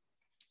game.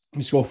 You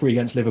can score 3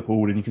 against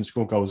Liverpool, and you can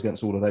score goals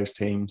against all of those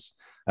teams.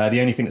 The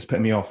only thing that's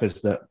putting me off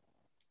is that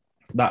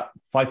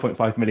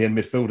 5.5 million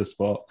midfielder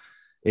spot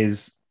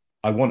is.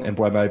 I want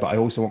Mbeumo, but I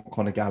also want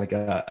Conor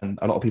Gallagher, and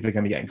a lot of people are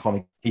going to be getting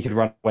Conor. He could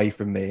run away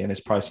from me, and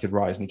his price could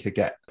rise, and he could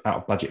get out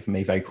of budget for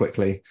me very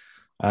quickly.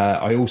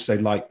 I also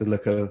like the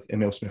look of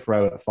Emile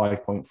Smith-Rowe at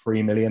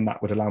 5.3 million.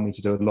 That would allow me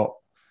to do a lot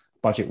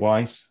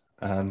budget-wise.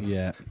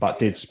 But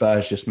did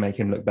Spurs just make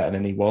him look better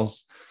than he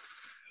was?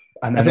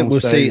 And then we'll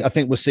see. I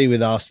think we'll see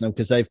with Arsenal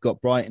because they've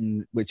got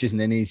Brighton, which isn't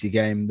an easy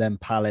game. Then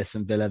Palace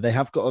and Villa.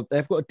 They've got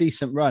a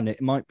decent run.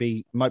 It might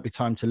be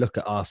time to look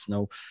at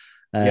Arsenal.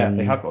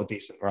 They have got a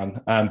decent run,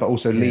 but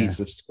also Leeds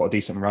have got a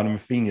decent run, and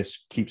Rafinha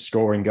keeps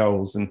scoring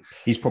goals, and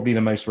he's probably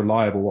the most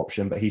reliable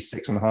option, but he's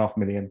 6.5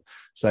 million.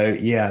 So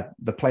yeah,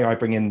 the player I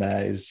bring in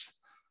there is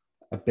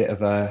a bit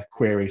of a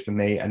query for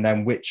me. And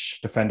then which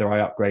defender I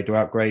upgrade? Do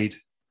I upgrade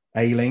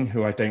Ayling,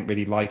 who I don't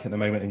really like at the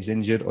moment and he's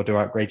injured, or do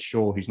I upgrade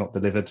Shaw, who's not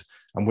delivered?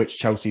 And which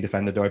Chelsea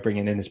defender do I bring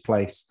in his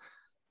place?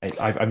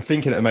 I'm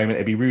thinking at the moment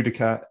it'd be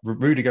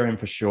Rudiger in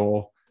for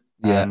Shaw,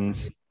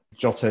 and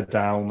Jota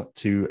down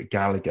to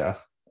Gallagher.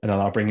 And then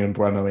I'll bring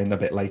Mbeumo in a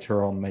bit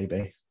later on,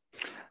 maybe.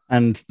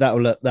 And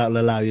that'll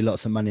allow you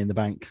lots of money in the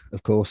bank,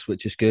 of course,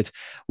 which is good.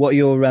 What are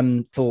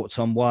your thoughts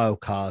on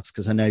wild cards?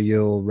 Because I know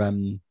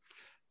you've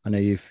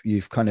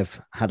kind of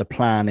had a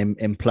plan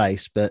in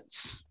place, but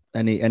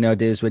any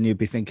ideas when you'd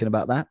be thinking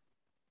about that?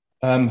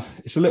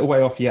 It's a little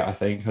way off yet, I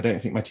think. I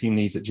don't think my team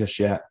needs it just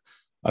yet.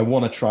 I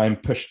want to try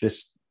and push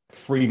this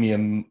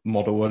freemium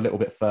model a little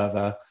bit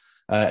further.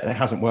 It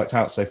hasn't worked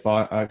out so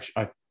far.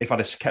 If I'd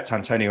have kept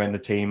Antonio in the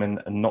team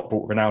and not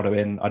brought Ronaldo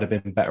in, I'd have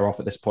been better off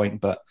at this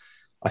point. But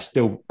I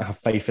still have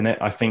faith in it.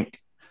 I think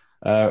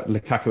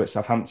Lukaku at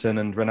Southampton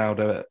and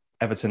Ronaldo at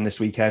Everton this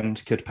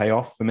weekend could pay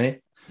off for me.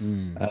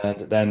 And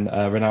then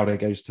Ronaldo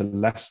goes to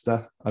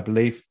Leicester, I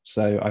believe.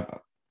 So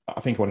I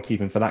think I want to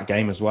keep him for that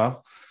game as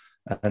well.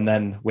 And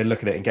then we'll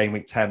look at it in game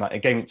week 10. In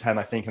game week 10,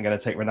 I think I'm going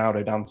to take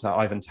Ronaldo down to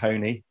Ivan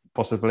Toney,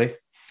 possibly.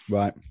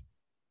 Right.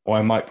 Or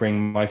I might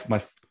bring my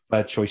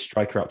third choice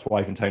striker up to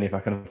Ivan Toney if I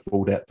can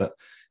afford it. But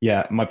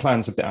yeah, my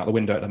plan's a bit out the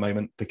window at the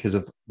moment because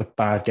of the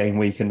bad game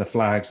week and the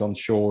flags on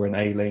Shaw and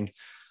Ayling.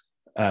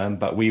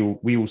 But we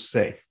will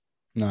see.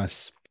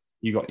 Nice.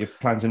 You got your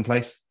plans in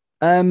place?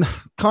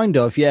 Kind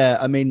of, yeah.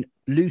 I mean,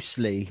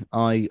 loosely,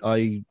 I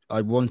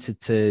wanted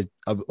to,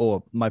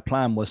 or my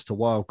plan was to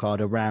wildcard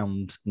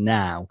around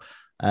now.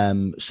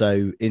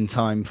 So in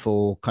time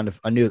for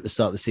I knew at the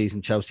start of the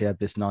season, Chelsea had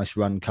this nice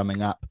run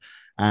coming up,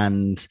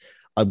 and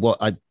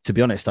to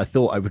be honest, I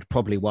thought I would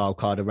probably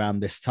wildcard around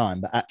this time,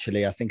 but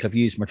actually I think I've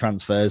used my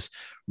transfers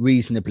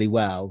reasonably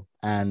well.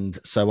 And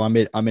so I'm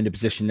in a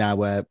position now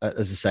where,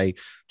 as I say,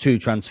 2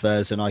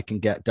 transfers and I can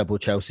get double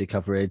Chelsea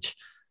coverage.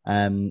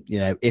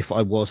 If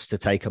I was to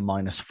take a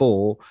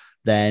 -4,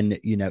 then,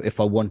 if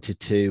I wanted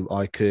to,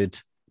 I could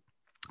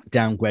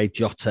downgrade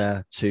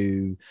Jota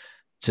to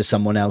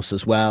someone else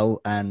as well.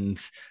 And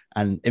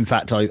in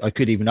fact, I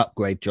could even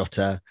upgrade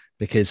Jota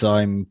because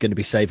I'm going to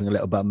be saving a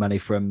little bit of money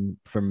from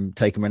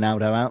taking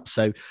Ronaldo out.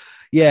 So,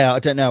 yeah, I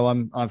don't know.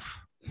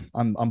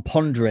 I'm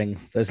pondering.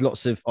 There's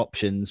lots of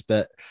options,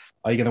 but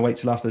are you going to wait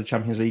till after the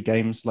Champions League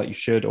games like you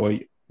should, or do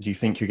you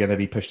think you're going to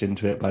be pushed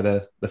into it by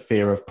the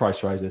fear of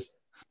price rises?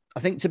 I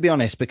think, to be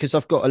honest, because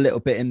I've got a little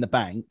bit in the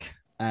bank,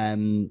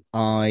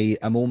 I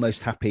am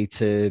almost happy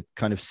to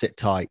kind of sit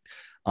tight.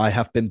 I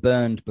have been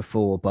burned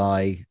before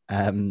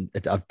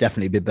I've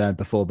definitely been burned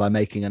before by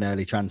making an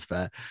early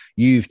transfer.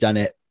 You've done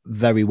it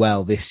very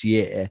well this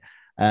year.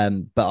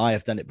 But I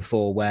have done it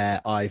before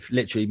where I've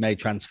literally made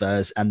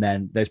transfers and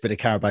then there's been a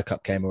Carabao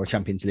Cup game or a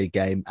Champions League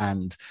game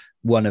and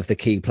one of the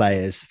key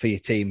players for your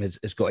team has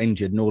got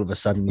injured, and all of a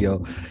sudden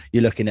you're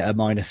looking at a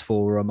 -4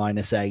 or a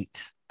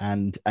 -8,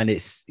 and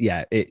it's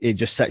it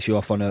just sets you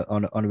off on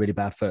a really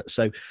bad foot.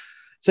 So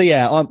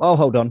yeah, I'll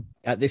hold on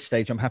at this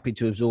stage. I'm happy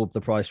to absorb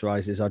the price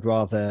rises. I'd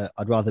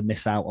rather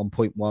miss out on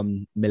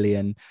 0.1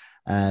 million,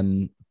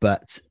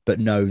 but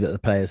know that the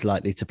player's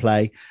likely to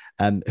play.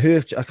 I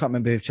can't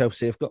remember who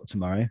Chelsea have got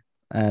tomorrow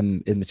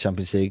in the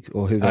Champions League,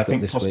 or who they've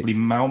got this possibly week.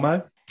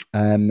 Malmo.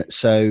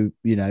 So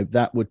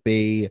that would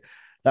be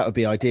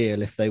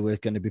ideal if they were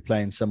going to be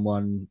playing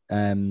someone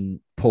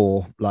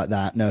poor like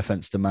that. No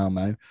offense to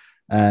Malmo.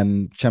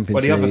 Champions League.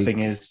 Well, the other thing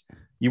is,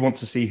 you want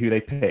to see who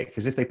they pick,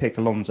 because if they pick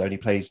Alonso and he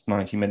plays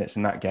 90 minutes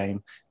in that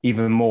game,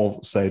 even more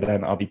so,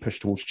 then I'll be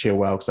pushed towards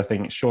Chilwell, because I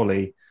think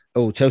surely.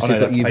 Oh, Chelsea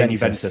got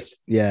Juventus.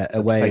 Yeah,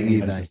 away at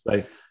Juve.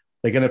 So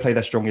they're going to play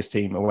their strongest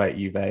team away at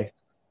Juve.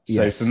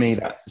 So for me,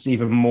 that's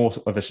even more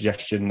of a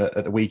suggestion that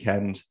at the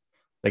weekend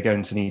they're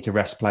going to need to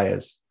rest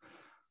players.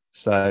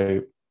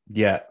 So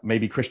yeah,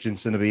 maybe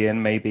Christensen will be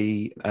in,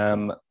 maybe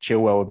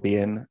Chilwell will be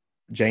in.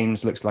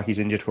 James looks like he's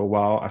injured for a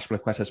while.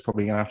 Azpilicueta is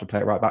probably going to have to play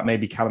it right back.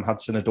 Maybe Callum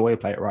Hudson-Odoi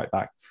play it right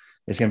back.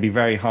 It's going to be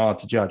very hard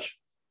to judge.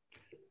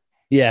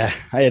 Yeah,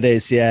 it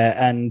is. Yeah.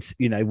 And,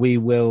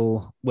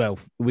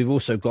 we've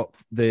also got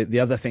the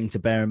other thing to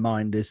bear in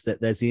mind is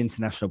that there's the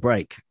international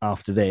break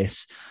after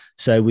this.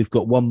 So we've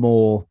got one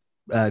more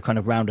kind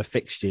of round of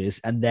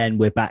fixtures and then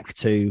we're back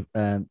to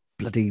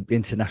bloody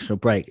international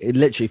break. It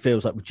literally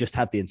feels like we just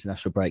had the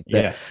international break.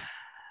 But, yes.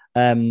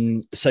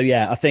 So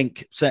yeah, I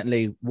think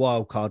certainly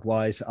wild card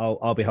wise,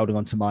 I'll be holding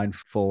on to mine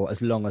for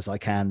as long as I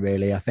can.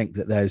 Really, I think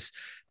that there's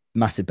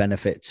massive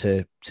benefit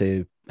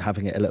to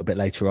having it a little bit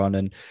later on,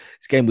 and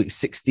it's game week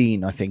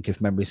 16, I think,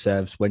 if memory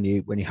serves, when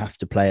you have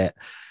to play it.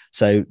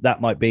 So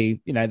that might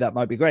be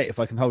great if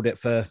I can hold it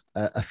for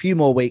a few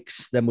more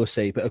weeks. Then we'll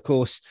see. But of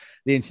course,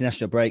 the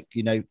international break,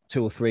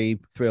 2 or 3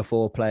 or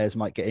 4 players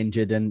might get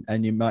injured,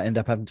 and you might end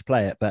up having to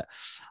play it. But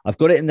I've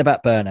got it in the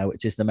back burner,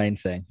 which is the main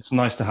thing. It's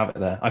nice to have it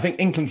there. I think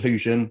in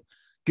conclusion,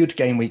 good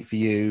game week for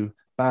you,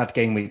 bad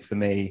game week for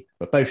me,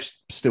 but both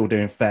still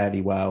doing fairly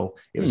well.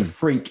 It was a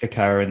freak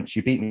occurrence.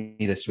 You beat me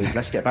this week.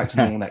 Let's get back to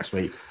normal next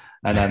week,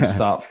 and then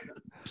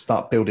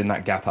start building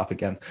that gap up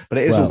again. But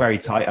it is all very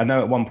tight. I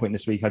know at one point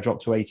this week I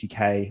dropped to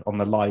 80k on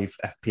the live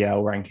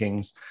FPL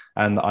rankings,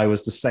 and I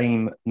was the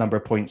same number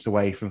of points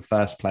away from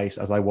first place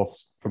as I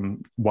was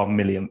from 1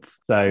 millionth.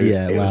 So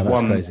it was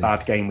one crazy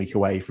bad game week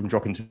away from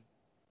dropping to,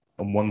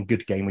 and one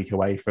good game week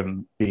away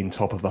from being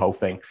top of the whole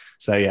thing.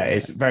 So yeah,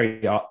 it's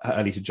very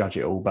early to judge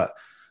it all, but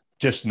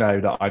just know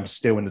that I'm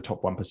still in the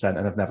top 1%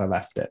 and have never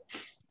left it.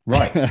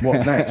 Right,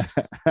 what next?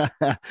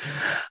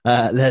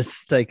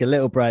 Let's take a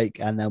little break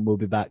and then we'll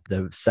be back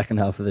the second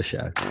half of the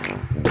show.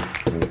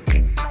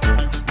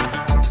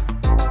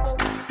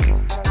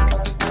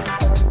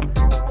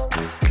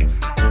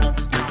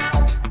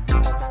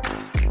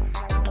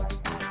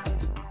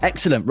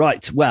 Excellent.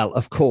 Right. Well,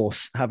 of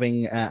course,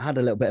 having had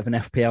a little bit of an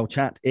FPL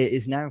chat, it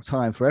is now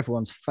time for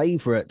everyone's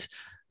favourite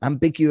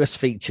ambiguous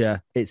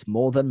feature. It's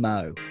More Than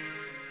Mo.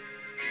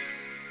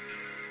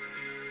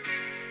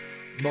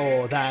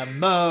 More than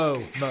Mo,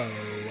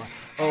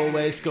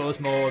 always scores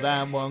more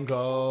than one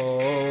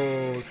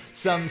goal.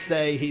 Some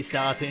say he's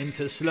starting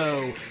to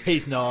slow,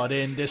 he's not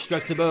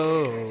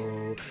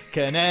indestructible.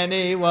 Can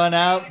anyone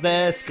out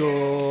there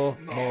score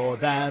more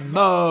than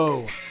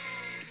Mo?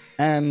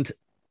 And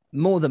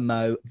More Than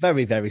Mo,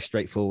 very, very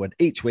straightforward.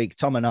 Each week,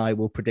 Tom and I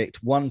will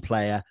predict one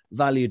player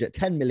valued at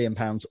 £10 million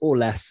or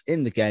less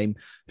in the game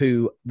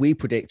who we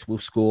predict will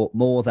score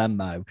more than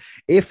Mo.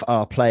 If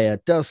our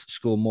player does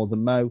score more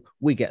than Mo,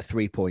 we get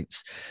 3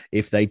 points.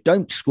 If they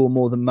don't score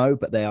more than Mo,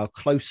 but they are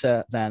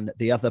closer than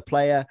the other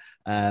player,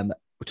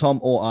 Tom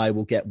or I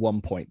will get 1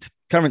 point.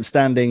 Current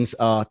standings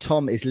are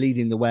Tom is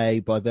leading the way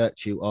by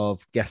virtue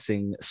of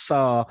guessing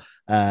Sarr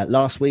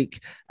last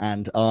week,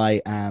 and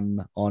I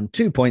am on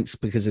 2 points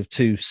because of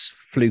 2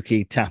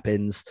 fluky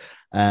tap-ins,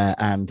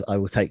 and I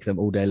will take them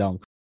all day long.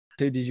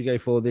 Who did you go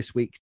for this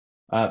week?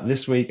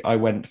 This week I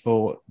went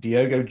for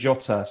Diogo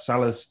Jota,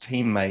 Salah's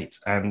teammate,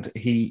 and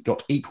he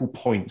got equal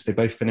points. They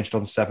both finished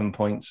on 7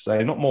 points,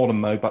 so not more than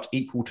Mo, but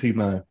equal to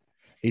Mo.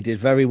 He did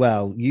very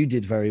well. You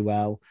did very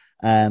well.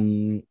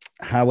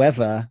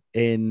 However,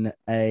 in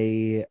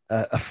a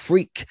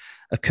freak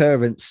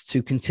occurrence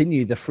to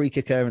continue the freak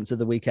occurrence of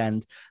the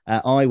weekend,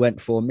 I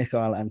went for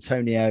Michail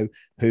Antonio,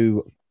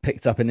 who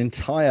picked up an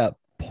entire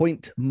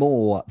point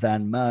more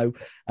than Mo,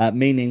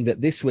 meaning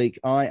that this week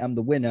I am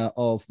the winner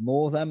of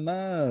More Than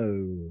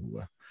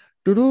Mo.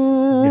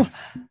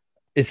 Yes.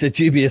 It's a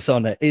dubious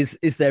honor.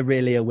 Is there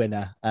really a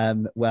winner?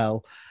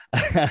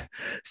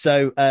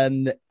 So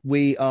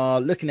we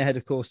are looking ahead,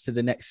 of course, to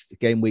the next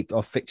game week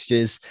of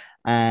fixtures.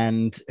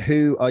 And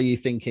who are you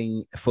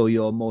thinking for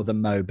your More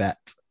Than Mo bet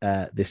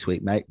this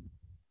week, mate?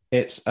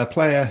 It's a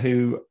player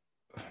who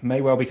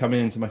may well be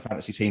coming into my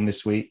fantasy team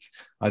this week.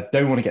 I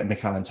don't want to get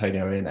Mikel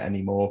Antonio in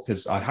anymore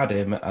because I had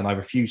him and I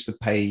refused to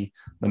pay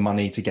the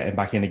money to get him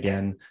back in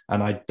again.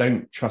 And I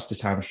don't trust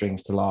his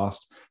hamstrings to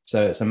last.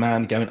 So it's a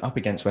man going up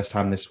against West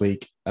Ham this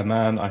week. A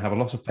man I have a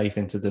lot of faith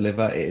in to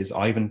deliver. It is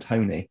Ivan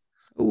Toney.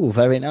 Oh,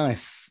 very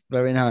nice.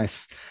 Very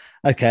nice.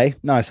 Okay,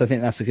 nice. I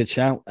think that's a good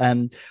shout.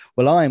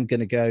 Well, I'm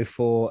going to go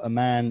for a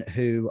man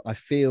who I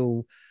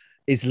feel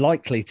is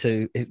likely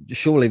to,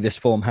 surely this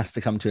form has to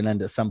come to an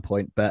end at some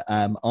point, but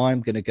I'm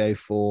going to go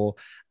for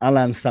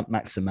Alan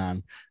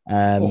Saint-Maximin.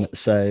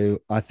 So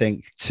I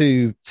think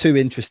two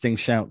interesting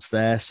shouts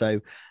there.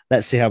 So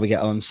let's see how we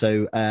get on.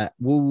 So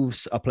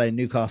Wolves are playing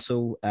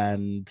Newcastle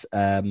and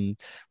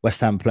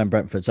West Ham playing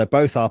Brentford. So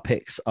both our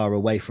picks are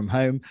away from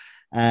home.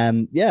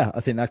 Yeah, I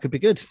think that could be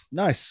good.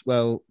 Nice.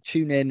 Well,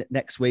 tune in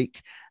next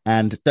week.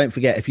 And don't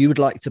forget, if you would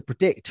like to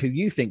predict who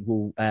you think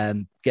will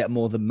get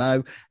more than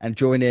Mo and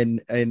join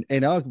in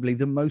arguably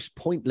the most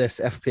pointless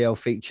FPL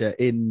feature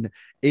in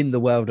the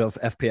world of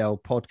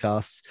FPL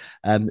podcasts,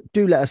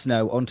 do let us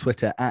know on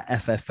Twitter at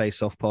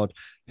FFFaceOffPod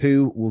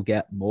who will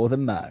get more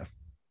than Mo.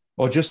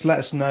 Or just let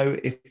us know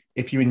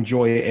if you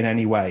enjoy it in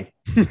any way.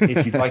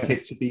 If you'd like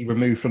it to be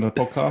removed from the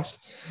podcast,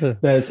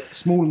 there's a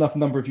small enough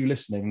number of you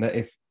listening that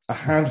if a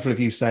handful of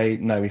you say,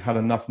 no, we've had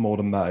enough more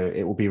than Mo,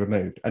 it will be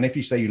removed. And if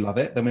you say you love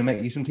it, then we'll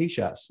make you some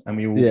T-shirts and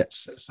we will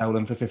sell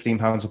them for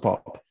 £15 a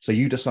pop. So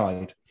you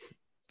decide.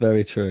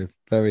 Very true.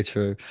 Very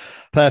true.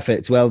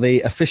 Perfect. Well,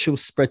 the official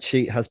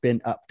spreadsheet has been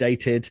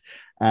updated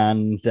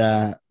and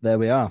there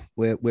we are.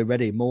 We're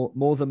ready.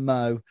 More than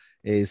Mo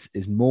is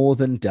more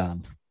than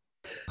done.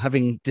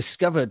 Having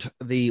discovered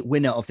the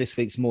winner of this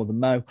week's More Than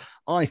Mo,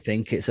 I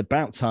think it's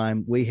about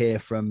time we hear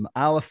from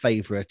our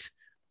favourite,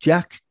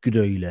 Jack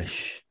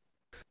Grealish.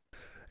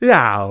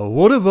 Now,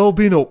 what have I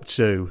been up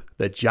to?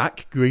 The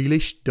Jack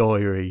Grealish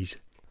Diaries.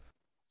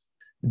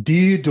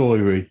 Dear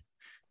Diary,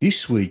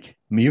 this week,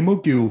 me and my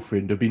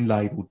girlfriend have been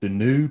labelled the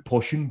new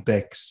Posh and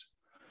Bex.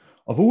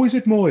 I've always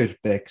admired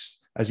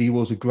Bex as he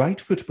was a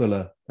great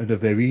footballer and a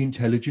very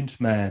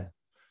intelligent man.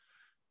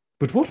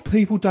 But what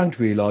people don't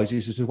realise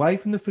is that away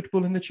from the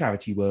football and the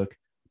charity work,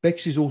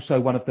 Bex is also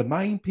one of the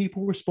main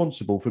people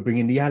responsible for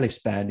bringing the Alice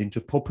Band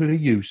into popular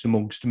use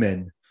amongst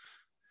men.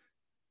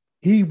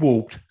 He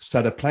walked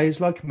so that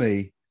players like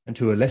me, and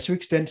to a lesser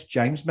extent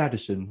James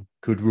Maddison,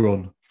 could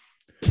run.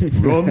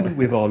 Run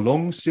with our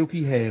long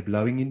silky hair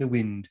blowing in the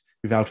wind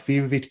without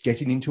fear of it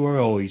getting into our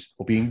eyes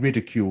or being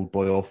ridiculed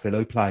by our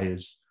fellow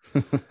players.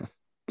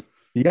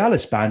 The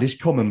Alice Band is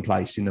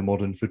commonplace in the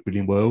modern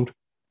footballing world,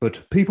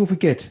 but people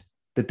forget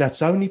that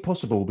that's only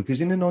possible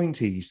because in the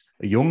 90s,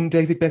 a young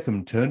David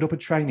Beckham turned up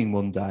at training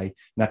one day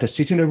and had to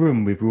sit in a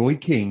room with Roy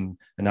Keane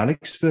and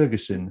Alex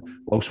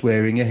Ferguson whilst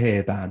wearing a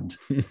hairband.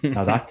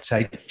 Now that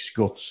takes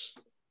guts.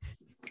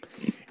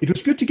 It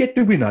was good to get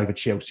the win over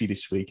Chelsea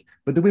this week,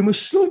 but the win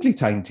was slightly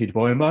tainted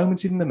by a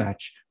moment in the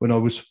match when I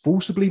was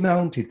forcibly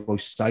mounted by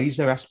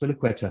Cesar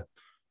Azpilicueta.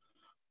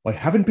 I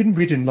haven't been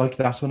ridden like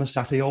that on a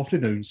Saturday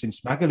afternoon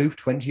since Magaluf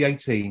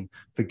 2018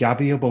 for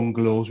Gabby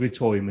Abongolo's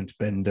retirement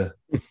bender.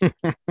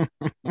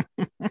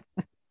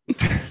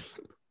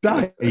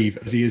 Dave,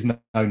 as he is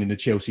known in the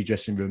Chelsea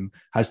dressing room,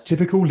 has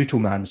typical little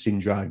man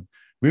syndrome.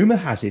 Rumour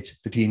has it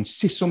that he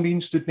insists on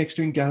being stood next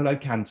to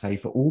N'Golo Kante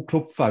for all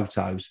club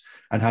photos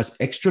and has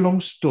extra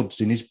long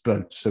studs in his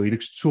boot so he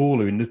looks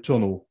taller in the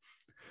tunnel.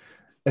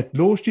 At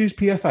last year's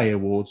PFA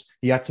Awards,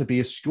 he had to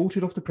be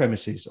escorted off the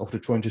premises after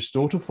trying to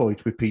start a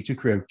fight with Peter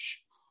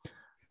Crouch.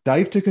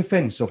 Dave took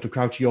offence after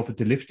Crouchy offered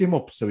to lift him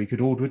up so he could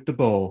order at the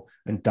bar,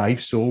 and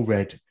Dave saw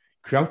red.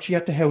 Crouchy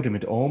had to hold him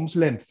at arm's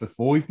length for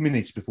 5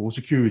 minutes before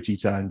security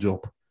turned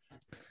up.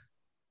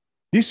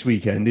 This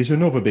weekend is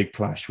another big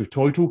clash with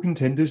title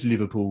contenders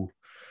Liverpool.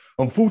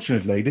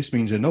 Unfortunately, this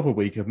means another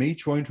week of me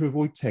trying to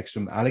avoid texts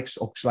from Alex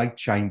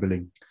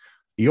Oxlade-Chamberlain.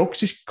 The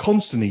Ox is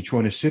constantly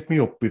trying to set me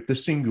up with the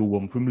single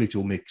one from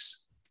Little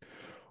Mix.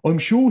 I'm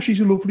sure she's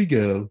a lovely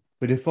girl,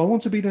 but if I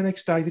want to be the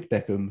next David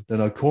Beckham,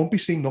 then I can't be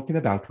seen knocking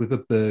about with a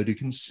bird who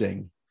can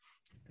sing.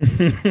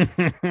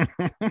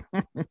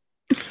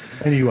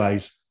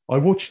 Anyways, I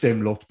watched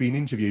them lot being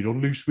interviewed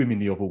on Loose Women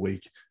the other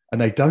week,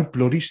 and they don't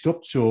bloody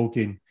stop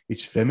talking.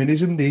 It's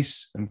feminism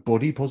this and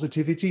body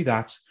positivity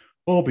that.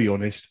 I'll be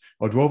honest,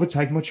 I'd rather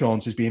take my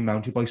chances being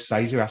mounted by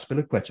Cesar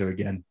Azpilicueta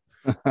again.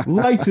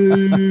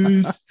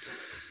 Laters!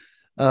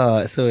 Oh,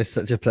 it's always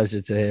such a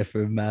pleasure to hear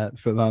from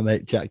our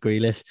mate Jack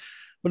Grealish.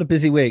 What a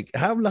busy week.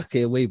 How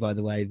lucky are we, by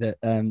the way,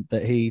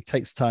 that he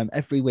takes time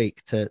every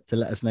week to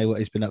let us know what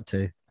he's been up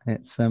to.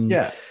 It's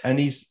yeah, and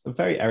he's a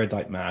very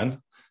erudite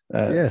man.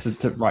 Yes.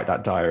 To write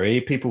that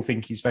diary. People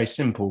think he's very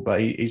simple,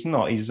 but he's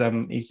not. He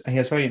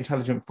has very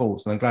intelligent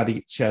thoughts, and I'm glad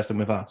he shares them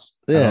with us.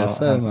 Yeah,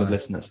 so am I.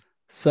 Listeners.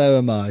 So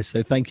am I.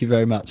 So thank you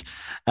very much.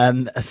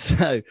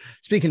 So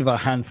speaking of our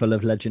handful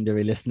of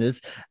legendary listeners,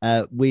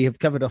 we have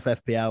covered off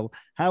FPL.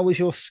 How was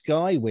your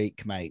Sky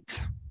week,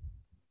 mate?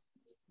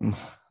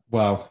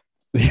 Wow.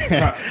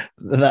 Yeah,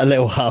 that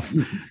little huff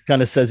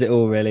kind of says it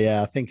all, really.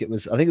 Yeah, I think it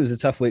was a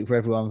tough week for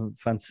everyone.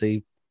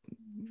 Fantasy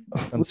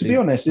Well, to be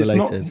honest,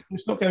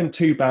 it's not going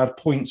too bad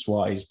points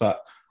wise,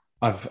 but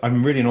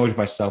I'm really annoyed with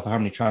myself for how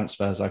many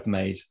transfers I've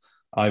made.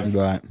 What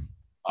am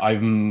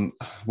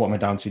I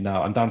down to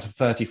now? I'm down to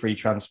 33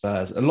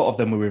 transfers. A lot of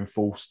them were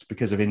enforced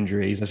because of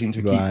injuries. I seem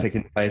to keep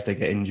picking players that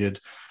get injured.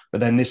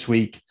 But then this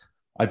week,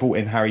 I bought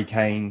in Harry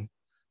Kane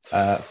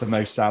for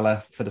Mo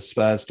Salah for the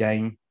Spurs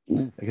game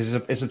because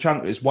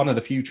it's one of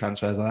the few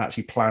transfers I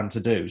actually planned to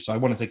do. So I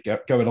wanted to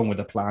go along with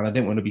the plan. I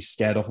didn't want to be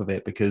scared off of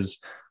it because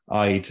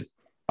I'd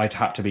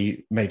had to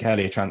make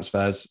earlier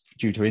transfers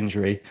due to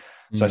injury.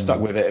 So I stuck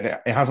with it, and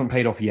it hasn't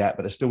paid off yet,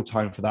 but there's still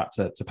time for that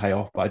to pay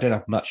off. But I don't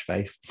have much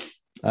faith.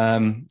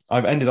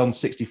 I've ended on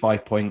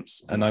 65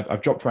 points, and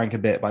I've dropped rank a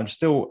bit, but I'm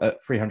still at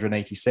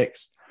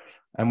 386.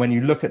 And when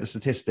you look at the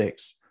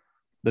statistics,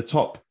 the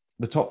top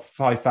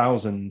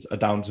 5,000 are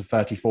down to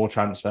 34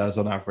 transfers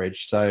on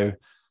average. So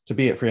to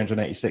be at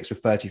 386 with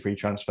 33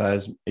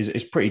 transfers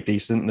is pretty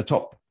decent.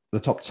 The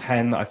top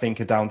 10, I think,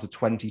 are down to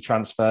 20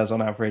 transfers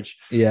on average.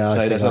 Yeah.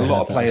 So there's a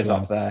lot of players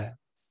up there.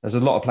 There's a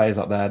lot of players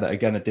up there that are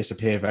going to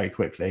disappear very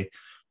quickly.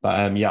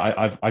 But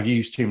I've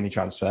used too many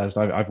transfers.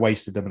 I've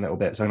wasted them a little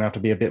bit. So I'm going to have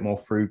to be a bit more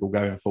frugal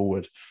going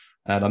forward.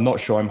 And I'm not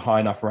sure I'm high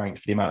enough ranked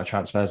for the amount of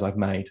transfers I've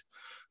made.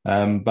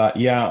 But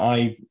yeah,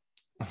 I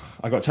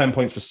got 10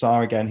 points for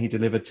Sarr again. He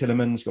delivered.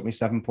 Tielemans got me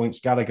 7 points.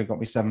 Gallagher got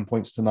me 7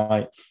 points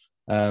tonight.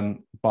 But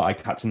I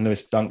captained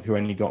Lewis Dunk, who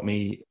only got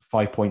me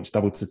 5 points,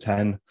 doubled to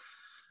 10.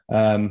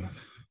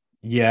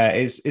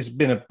 It's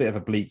been a bit of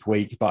a bleak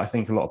week, but I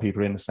think a lot of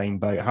people are in the same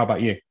boat. How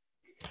about you?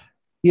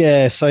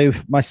 Yeah, so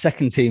my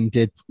second team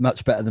did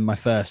much better than my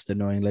first,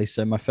 annoyingly.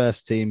 So my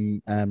first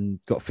team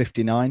got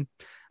 59,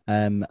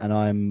 and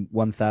I'm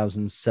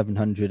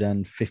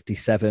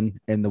 1,757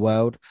 in the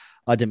world.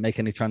 I didn't make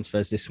any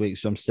transfers this week,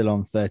 so I'm still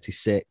on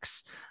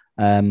 36.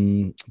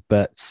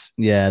 But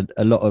yeah,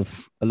 a lot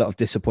of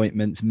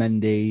disappointments.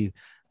 Mendy,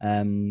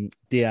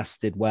 Diaz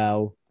did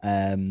well,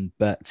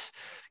 but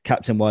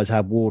captain-wise, I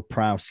had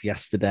Ward-Prowse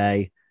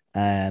yesterday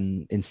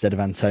instead of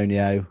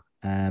Antonio.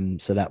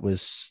 So that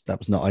was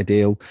not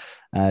ideal.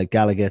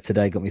 Gallagher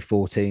today got me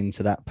 14,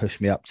 so that pushed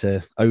me up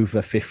to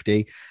over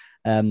 50.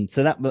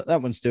 So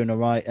that one's doing all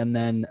right. And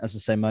then, as I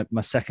say, my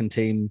second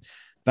team,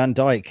 Van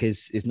Dijk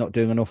is not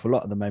doing an awful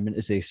lot at the moment,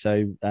 is he?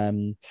 So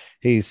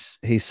he's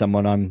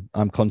someone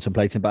I'm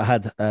contemplating. But I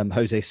had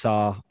Jose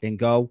Sarr in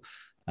goal,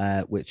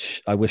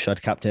 which I wish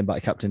I'd captained, but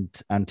I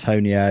captained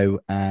Antonio,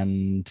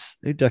 and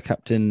who did I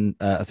captain?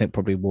 I think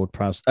probably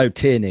Ward-Prowse. Oh,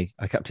 Tierney.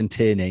 I captained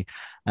Tierney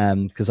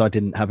because I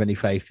didn't have any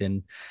faith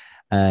in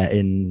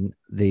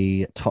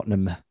the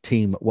Tottenham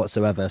team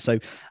whatsoever. So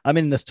I'm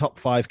in the top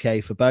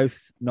 5K for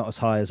both, not as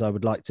high as I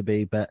would like to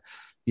be, but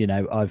you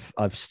know,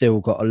 I've still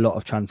got a lot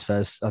of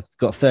transfers. I've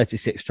got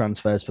 36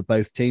 transfers for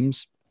both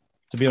teams.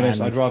 To be honest,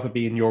 I'd rather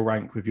be in your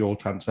rank with your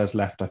transfers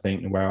left, I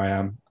think, than where I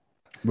am.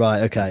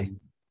 Right. Okay.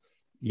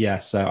 Yeah,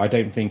 so I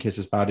don't think it's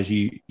as bad as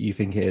you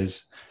think it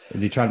is.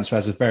 The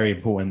transfers are very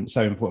important,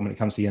 so important when it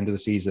comes to the end of the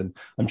season.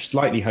 I'm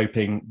slightly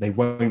hoping they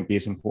won't be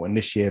as important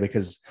this year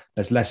because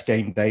there's less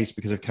game days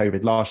because of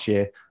COVID. Last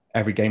year,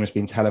 every game has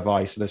been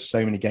televised, so there's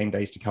so many game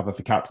days to cover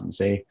for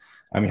captaincy,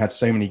 and we had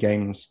so many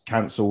games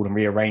cancelled and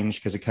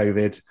rearranged because of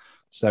COVID.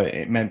 So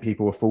it meant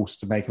people were forced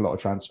to make a lot of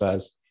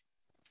transfers.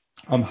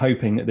 I'm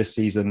hoping that this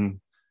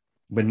season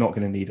we're not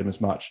going to need them as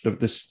much.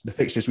 The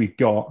fixtures we've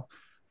got,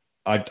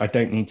 I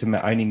don't need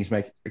to. I need to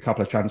make a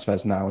couple of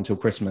transfers now until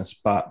Christmas,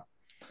 but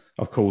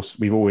of course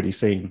we've already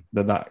seen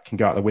that can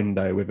go out the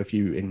window with a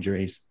few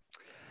injuries.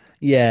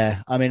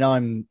 Yeah, I mean,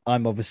 I'm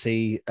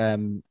obviously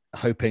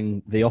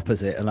hoping the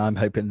opposite, and I'm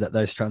hoping that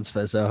those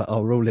transfers are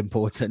all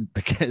important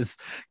because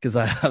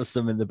I have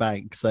some in the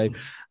bank. So,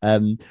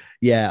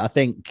 yeah, I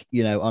think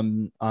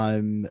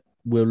we'll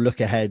look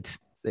ahead.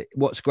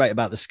 What's great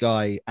about the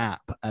Sky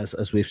app,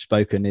 as we've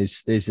spoken,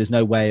 is there's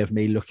no way of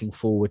me looking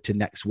forward to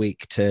next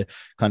week to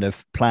kind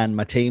of plan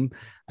my team.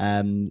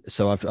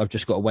 So I've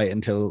just got to wait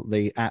until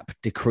the app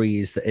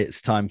decrees that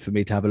it's time for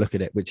me to have a look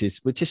at it, which is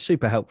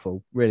super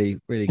helpful.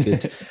 Really, really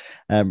good.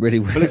 Really.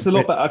 Well, it's a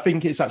lot, but I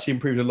think it's actually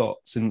improved a lot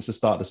since the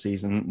start of the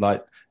season.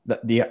 Like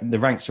the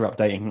ranks are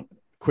updating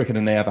quicker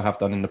than they ever have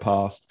done in the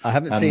past. I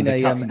haven't seen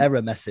an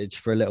error message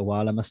for a little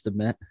while, I must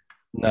admit.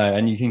 No,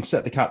 and you can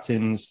set the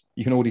captains.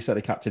 You can already set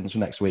the captains for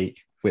next week,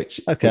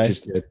 which is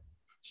good.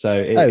 So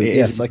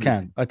yes, I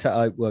can.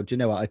 Well, do you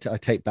know what? I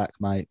take back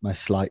my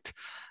slight.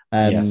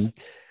 Yes.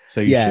 So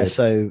yeah.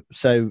 should.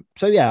 So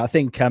yeah. I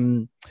think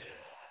I'm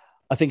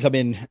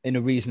in a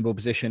reasonable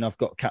position. I've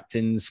got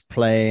captains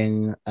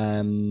playing.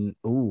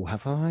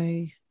 Have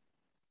I?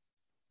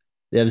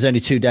 Yeah, there's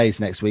only 2 days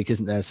next week,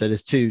 isn't there? So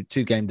there's two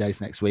game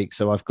days next week.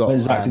 So I've got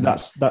exactly.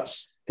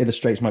 That's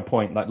illustrates my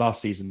point. Like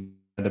last season,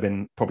 there'd have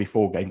been probably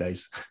 4 game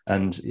days,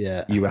 and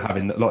you were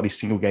having a lot of these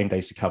single game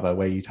days to cover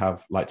where you'd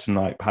have like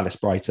tonight Palace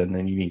Brighton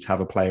and you need to have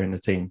a player in the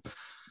team.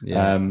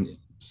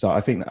 So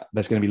I think that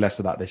there's going to be less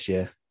of that this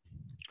year.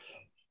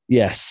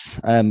 Yes.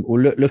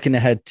 Well, looking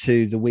ahead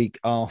to the week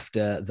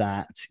after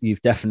that,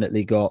 you've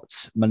definitely got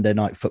Monday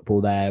Night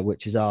Football there,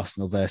 which is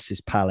Arsenal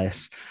versus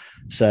Palace.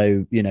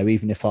 So,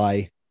 even if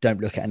I don't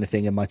look at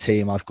anything in my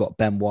team. I've got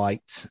Ben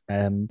White,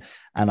 and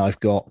I've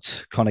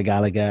got Conor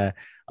Gallagher.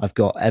 I've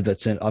got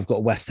Everton. I've got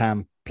a West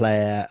Ham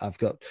player. I've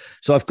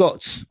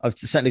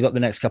certainly got the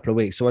next couple of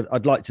weeks. So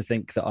I'd like to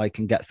think that I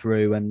can get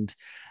through and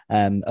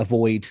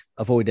avoid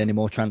any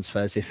more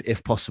transfers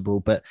if possible.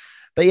 But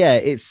yeah,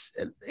 it's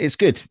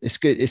good. It's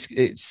good.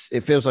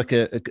 It feels like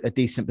a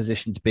decent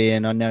position to be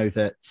in. I know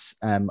that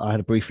I had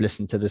a brief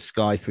listen to the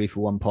Sky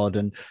 3-for-1 pod,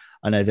 and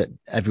I know that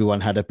everyone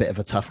had a bit of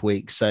a tough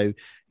week. So,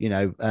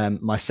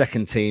 my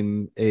second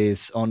team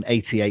is on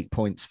 88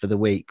 points for the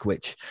week,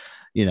 which,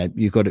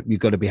 you've got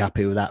to be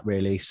happy with that,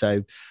 really.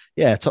 So,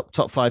 yeah, top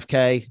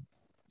 5K,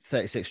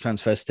 36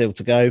 transfers still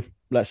to go.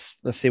 Let's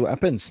see what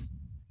happens.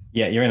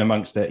 Yeah, you're in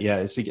amongst it. Yeah,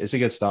 it's a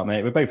good start,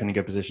 mate. We're both in a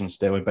good position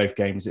still in both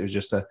games. It was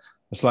just a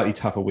slightly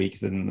tougher week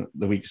than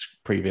the weeks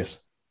previous.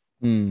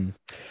 And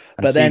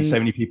seeing so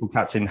many people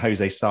captain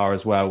Jose Sarr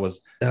as well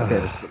was a bit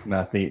of a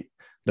sickener.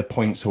 The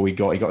points he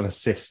got an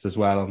assist as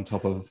well on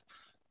top of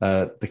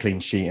the clean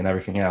sheet and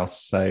everything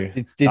else. So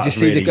did you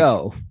see the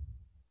goal?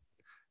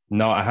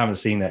 No, I haven't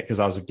seen it because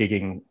I was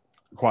gigging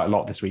quite a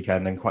lot this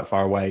weekend and quite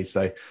far away.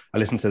 So I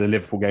listened to the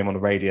Liverpool game on the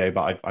radio,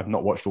 but I've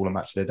not watched all the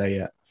match of the day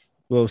yet.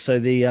 Well, so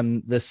the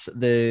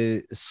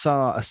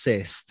Sarr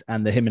assist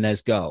and the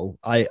Jimenez goal,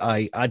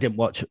 I didn't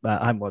watch.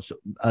 I haven't watched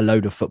a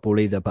load of football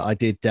either, but I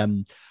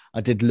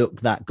did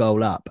look that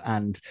goal up.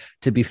 And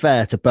to be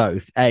fair to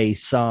both,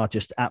 Sarr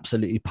just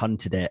absolutely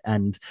punted it.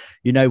 And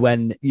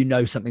when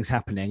something's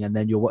happening, and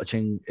then you're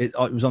watching it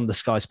was on the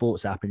Sky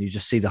Sports app, and you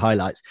just see the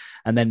highlights,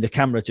 and then the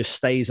camera just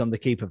stays on the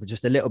keeper for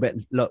just a little bit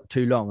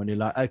too long, and you're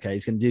like, okay,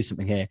 he's going to do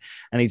something here,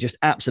 and he just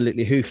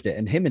absolutely hoofed it.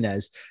 And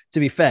Jimenez,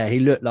 to be fair, he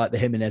looked like the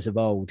Jimenez of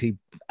old. He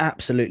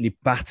absolutely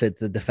battered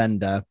the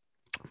defender,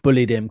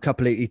 bullied him.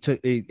 He took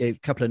a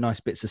couple of nice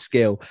bits of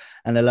skill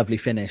and a lovely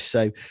finish.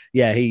 So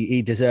yeah,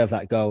 he deserved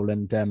that goal,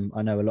 and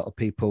I know a lot of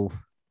people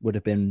would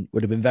have been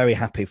very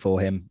happy for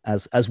him,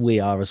 as we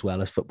are as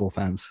well as football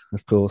fans,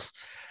 of course.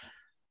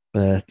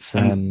 But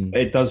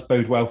it does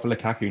bode well for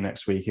Lukaku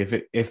next week.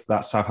 If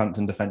that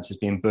Southampton defence is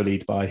being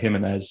bullied by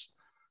Jimenez,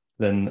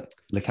 then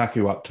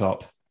Lukaku up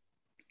top.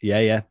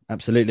 Yeah,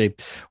 absolutely.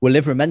 Well,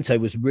 Livramento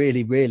was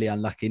really, really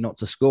unlucky not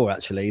to score.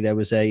 Actually, there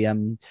was a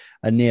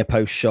near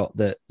post shot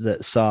that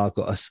Sarr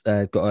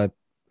got a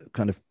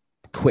kind of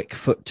quick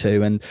foot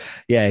to, and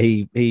yeah,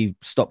 he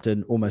stopped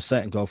an almost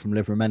certain goal from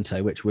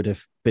Livramento, which would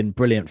have been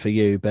brilliant for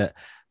you, but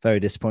very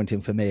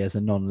disappointing for me as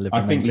a non-Livramento.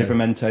 I think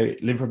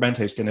Livramento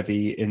is going to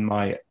be in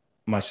my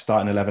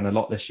starting 11 a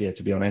lot this year.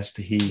 To be honest,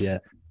 he's an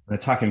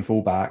attacking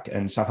fullback,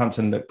 and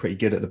Southampton look pretty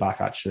good at the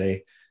back.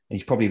 Actually,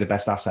 he's probably the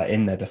best asset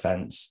in their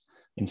defence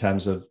in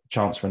terms of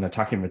chance for an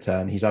attacking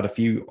return. He's had a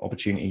few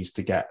opportunities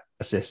to get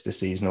assists this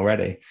season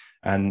already,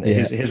 and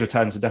his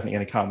returns are definitely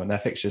going to come, and their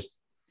fixtures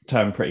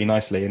turn pretty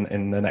nicely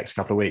in the next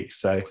couple of weeks.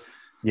 So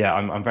yeah,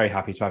 I'm very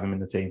happy to have him in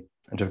the team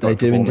and to have got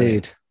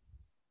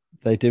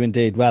They do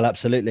indeed. Well,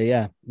 absolutely.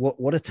 Yeah.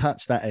 What a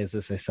touch that is,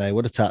 as they say.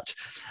 What a touch.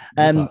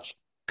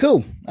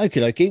 Cool.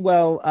 Okie.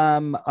 Well,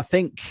 I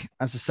think,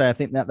 as I say, I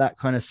think that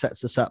kind of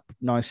sets us up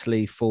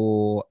nicely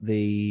for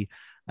the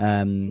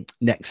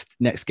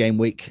next game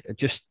week.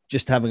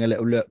 Just having a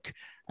little look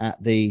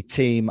at the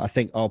team, I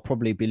think I'll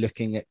probably be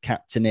looking at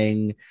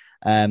captaining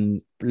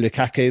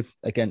Lukaku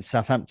against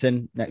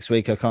Southampton next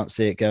week. I can't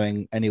see it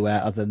going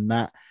anywhere other than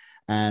that.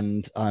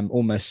 And I'm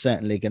almost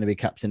certainly going to be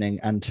captaining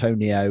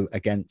Antonio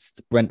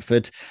against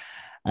Brentford.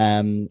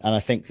 And I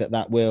think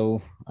that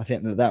will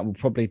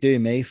probably do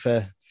me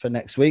for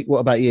next week. What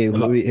about you?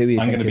 Who are you thinking?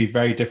 I'm going to be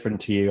very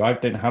different to you. I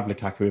don't have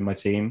Lukaku in my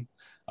team.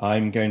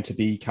 I'm going to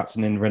be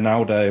captaining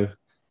Ronaldo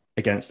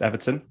against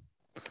Everton.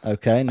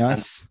 Okay,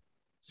 nice. And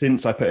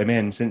since I put him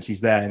in, since he's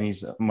there and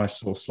he's my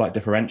sort of slight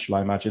differential,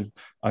 I imagine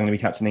I'm going to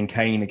be captaining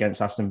Kane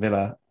against Aston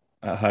Villa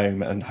at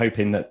home, and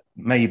hoping that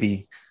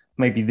maybe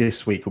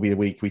this week will be the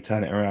week we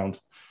turn it around.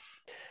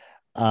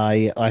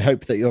 I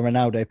hope that your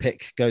Ronaldo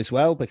pick goes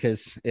well,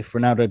 because if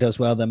Ronaldo does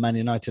well, then Man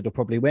United will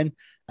probably win.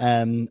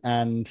 And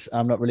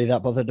I'm not really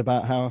that bothered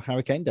about how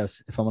Harry Kane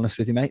does, if I'm honest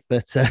with you, mate.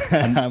 But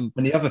and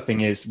the other thing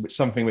is,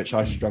 something which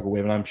I struggle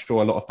with, and I'm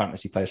sure a lot of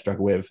fantasy players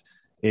struggle with,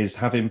 is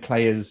having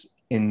players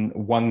in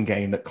one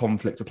game that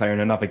conflict a player in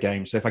another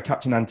game. So if I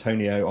captain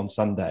Antonio on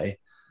Sunday,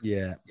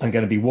 I'm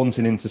going to be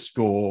wanting him to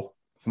score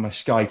for my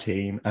Sky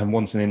team and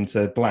wanting him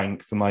to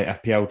blank for my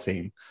FPL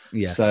team.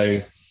 Yes. So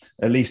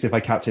at least if I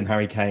captain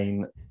Harry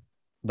Kane,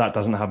 that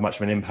doesn't have much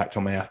of an impact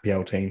on my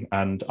FPL team.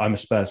 And I'm a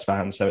Spurs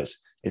fan, so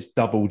it's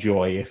double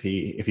joy if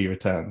he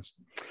returns,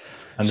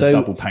 and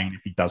double pain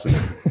if he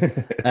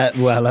doesn't.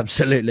 Well,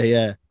 absolutely,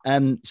 yeah.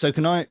 So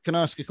can I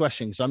ask a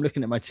question? Because I'm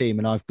looking at my team,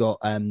 and I've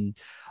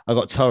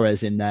got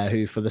Torres in there,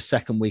 who for the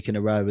second week in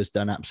a row has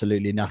done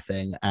absolutely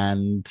nothing,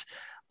 and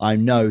I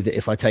know that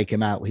if I take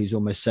him out, he's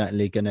almost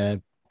certainly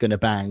gonna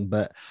bang,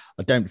 but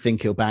I don't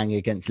think he'll bang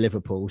against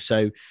Liverpool.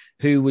 So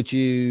who do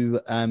you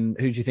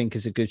think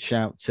is a good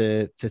shout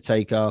to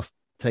take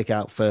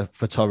out for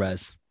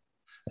Torres?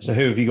 So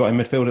who have you got in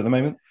midfield at the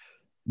moment?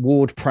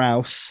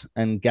 Ward-Prowse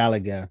and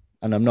Gallagher.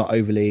 and I'm not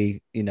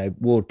overly,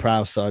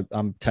 Ward-Prowse,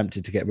 I'm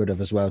tempted to get rid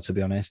of as well, to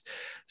be honest.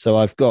 So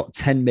I've got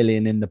 10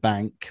 million in the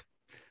bank.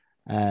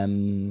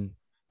 Well,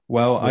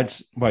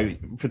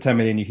 for 10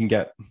 million, you can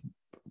get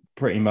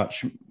pretty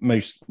much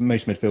most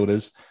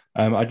midfielders.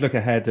 I'd look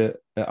ahead at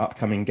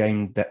upcoming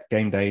game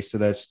days. So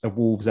there's a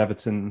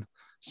Wolves-Everton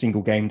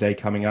single game day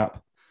coming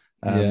up.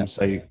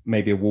 So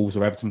maybe a Wolves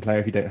or Everton player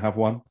if you don't have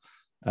one.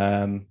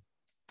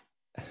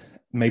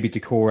 Maybe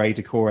Decore.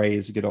 Decore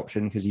is a good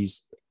option because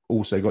he's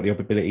also got the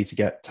ability to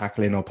get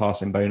tackling or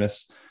passing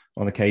bonus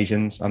on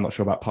occasions. I'm not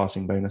sure about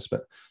passing bonus,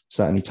 but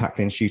certainly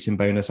tackling, shooting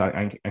bonus,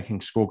 and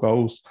can score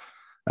goals.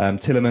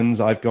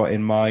 Tielemans I've got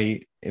in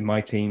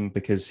my team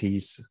because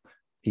he's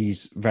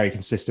very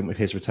consistent with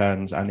his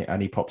returns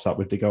and he pops up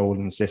with the goal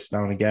and assists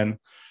now and again.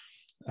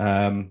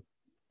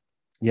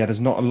 There's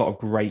not a lot of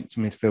great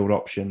midfield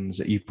options.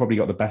 You've probably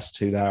got the best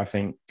two there, I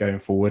think, going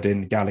forward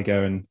in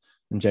Gallagher and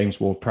James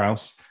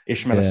Ward-Prowse.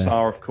 Ismail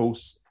Assar, of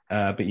course,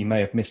 but you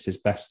may have missed his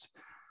best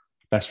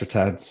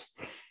returns.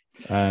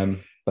 But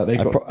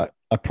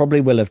I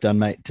probably will have done,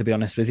 mate, to be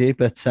honest with you.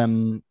 But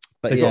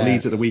they've got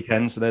Leeds at the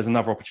weekend, so there's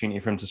another opportunity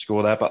for him to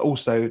score there. But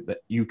also that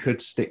you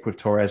could stick with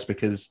Torres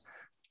because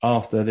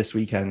after this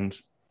weekend,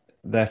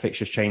 their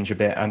fixtures change a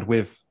bit, and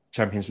with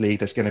Champions League,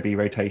 there's going to be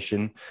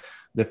rotation.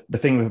 The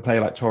thing with a player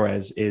like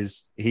Torres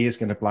is he is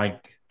going to blank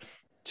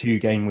 2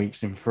 game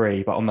weeks in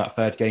 3, but on that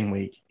 3rd game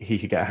week, he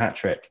could get a hat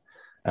trick.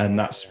 And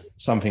that's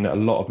something that a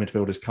lot of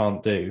midfielders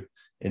can't do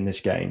in this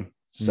game.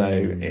 So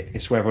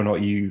it's whether or not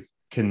you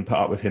can put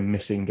up with him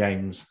missing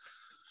games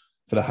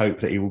for the hope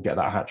that he will get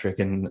that hat trick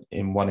in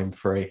 1 in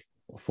 3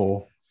 or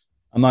 4.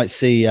 I might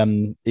see.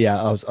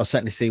 I'll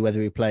certainly see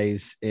whether he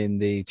plays in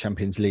the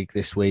Champions League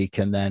this week,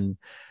 and then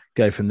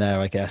go from there,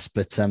 I guess.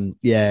 But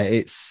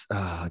it's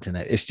I don't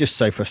know. It's just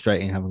so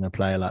frustrating having a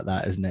player like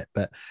that, isn't it?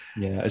 But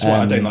it's why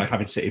I don't like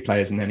having City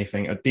players in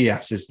anything.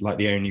 Diaz is like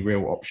the only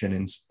real option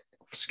in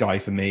Sky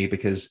for me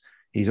because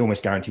he's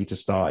almost guaranteed to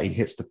start. He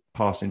hits the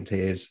passing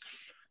tiers,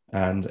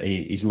 and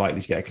he's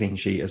likely to get a clean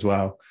sheet as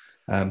well.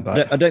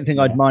 But I don't think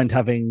I'd mind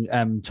having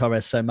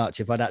Torres so much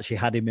if I'd actually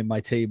had him in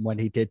my team when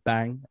he did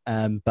bang.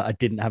 But I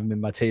didn't have him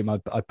in my team. I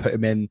put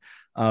him in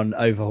on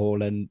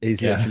overhaul, and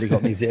he's literally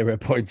got me 0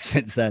 points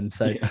since then.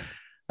 So,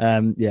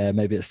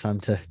 maybe it's time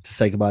to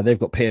say goodbye. They've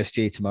got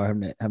PSG tomorrow,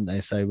 haven't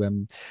they? So,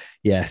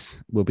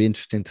 yes, will be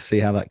interesting to see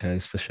how that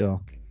goes for sure.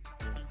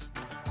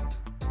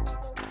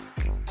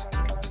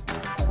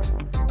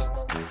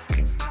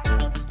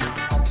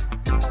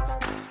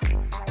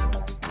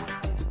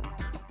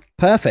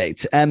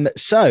 Perfect.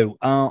 So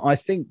I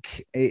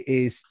think it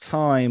is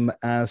time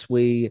as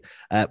we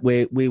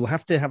will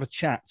have to have a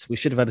chat. We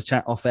should have had a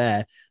chat off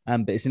air,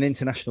 but it's an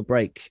international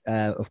break,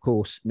 of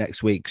course,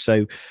 next week.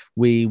 So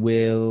we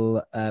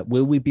will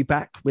we be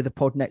back with a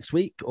pod next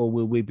week, or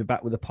will we be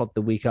back with a pod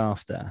the week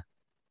after?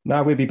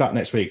 No, we'll be back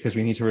next week because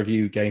we need to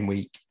review game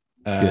week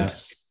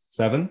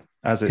 7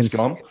 as it's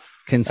gone.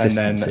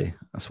 Consistency. And then,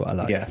 that's what I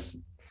like. Yes.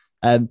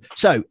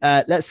 So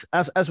let's,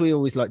 as we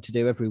always like to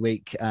do every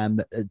week,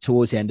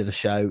 towards the end of the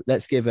show,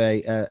 let's give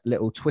a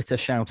little Twitter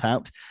shout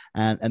out,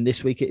 and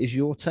this week it is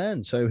your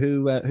turn. So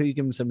who are you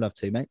giving some love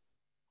to, mate?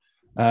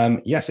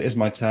 Yes, it is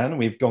my turn.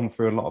 We've gone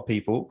through a lot of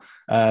people,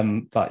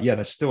 but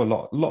there's still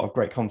a lot of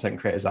great content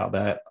creators out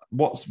there.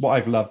 What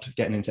I've loved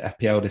getting into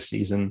FPL this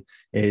season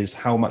is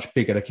how much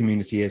bigger the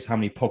community is, how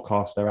many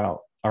podcasts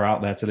are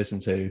out there to listen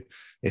to.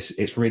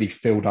 It's really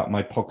filled up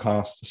my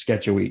podcast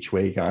schedule each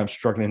week. I'm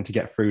struggling to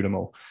get through them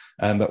all.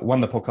 But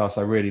one of the podcasts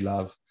I really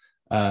love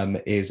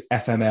is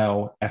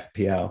FML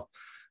FPL.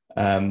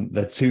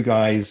 They're 2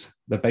 guys,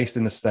 they're based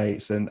in the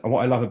States. And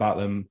what I love about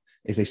them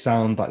is they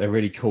sound like they're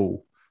really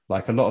cool.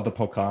 Like a lot of the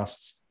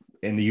podcasts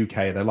in the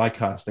UK, they're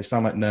like us. They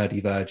sound like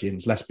nerdy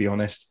virgins. Let's be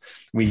honest.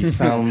 It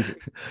sounds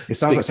like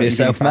something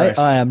yourself, mate.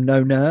 I am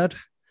no nerd.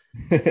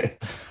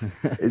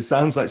 It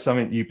sounds like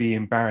something you'd be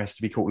embarrassed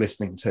to be caught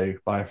listening to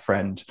by a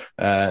friend.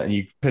 And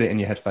you put it in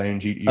your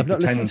headphones. I've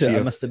not listened to it,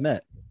 I must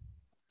admit.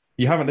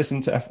 You haven't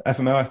listened to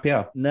FML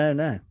FPL?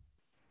 No.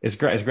 It's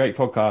great. It's a great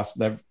podcast.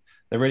 They're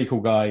really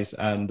cool guys,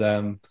 and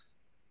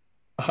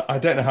I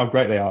don't know how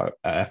great they are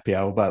at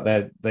FPL,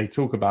 but they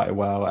talk about it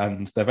well,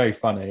 and they're very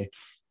funny.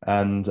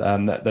 And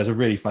there's a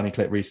really funny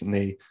clip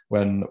recently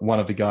when one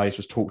of the guys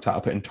was talked out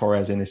of putting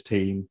Torres in his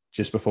team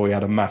just before he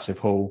had a massive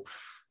haul.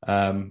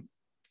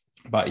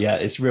 But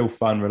it's a real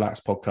fun,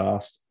 relaxed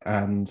podcast,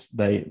 and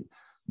they're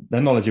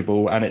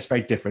knowledgeable, and it's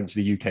very different to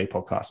the UK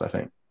podcast, I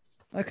think.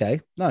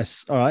 Okay,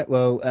 nice. All right.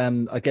 Well,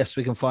 I guess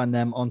we can find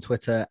them on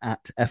Twitter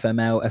at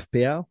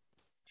FMLFPL.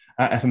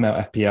 At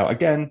FMLFPL.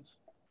 Again,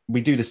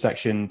 we do this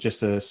section just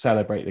to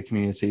celebrate the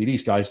community.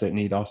 These guys don't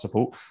need our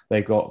support.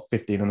 They've got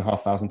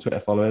 15,500 Twitter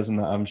followers, and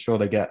I'm sure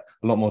they get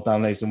a lot more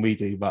downloads than we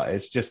do, but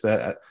it's just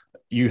that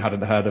you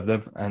hadn't heard of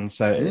them. And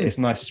so it's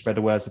nice to spread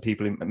the word to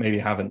people who maybe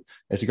haven't.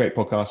 It's a great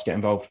podcast. Get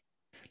involved.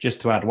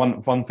 Just to add,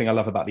 one thing I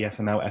love about the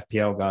FML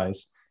FPL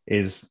guys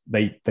is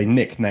they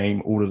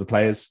nickname all of the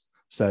players.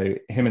 So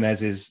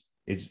Jimenez is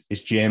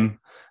Jim.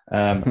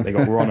 They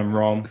got Ron and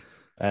Rom,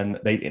 and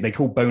they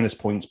call bonus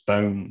points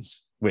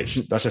Bones. which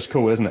that's just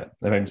cool, isn't it?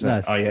 They're saying,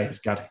 Nice. oh yeah,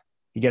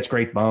 he gets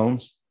great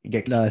bones.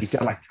 He's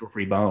got like 2 or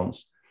 3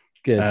 bones.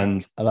 Good.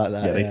 And I like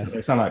that. Yeah,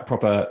 they sound like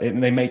proper.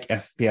 They make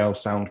FPL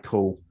sound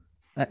cool.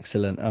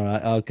 Excellent. All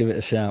right, I'll give it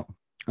a shout.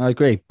 I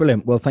agree.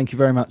 Brilliant. Well, thank you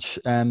very much,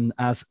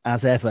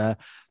 as ever,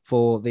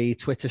 for the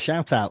Twitter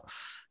shout out.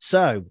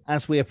 So,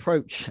 as we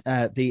approach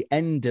the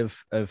end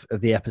of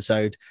the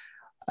episode,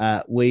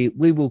 we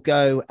will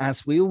go,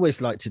 as we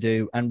always like to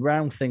do, and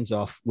round things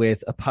off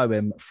with a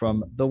poem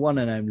from the one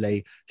and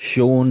only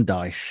Sean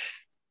Dyche.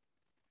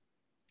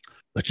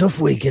 A tough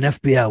week in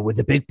FPL with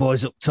the big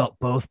boys up top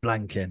both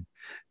blanking.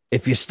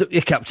 If you stuck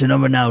your captain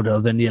on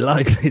Ronaldo, then you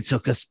likely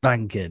took a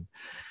spanking.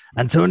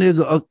 Antonio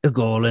got a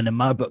goal and in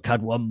my book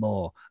had one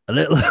more. A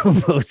little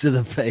elbow to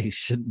the face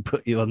shouldn't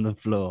put you on the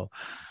floor.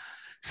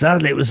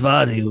 Sadly, it was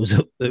Vardy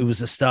who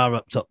was a star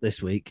up top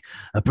this week.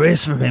 A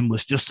brace from him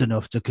was just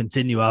enough to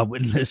continue our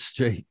winless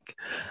streak.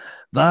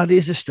 Vardy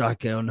is a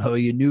striker on who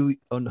you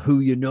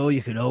know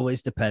you can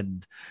always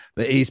depend.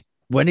 But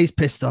when he's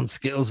pissed on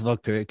Skittles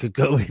vodka, it could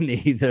go in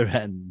either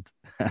end.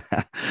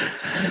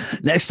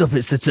 Next up,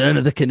 it's the turn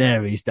of the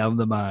Canaries down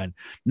the mine.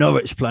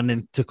 Norwich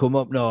planning to come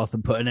up north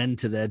and put an end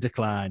to their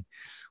decline.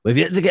 We've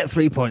yet to get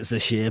 3 points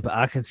this year, but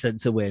I can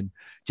sense a win.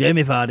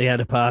 Jamie Vardy had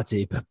a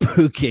party, but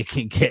Pookie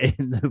can get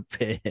in the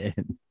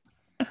bin.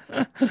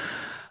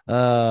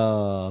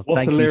 Oh,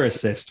 what a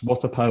lyricist!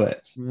 What a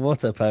poet!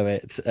 What a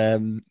poet!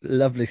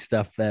 Lovely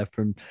stuff there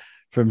from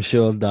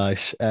Sean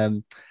Dyche.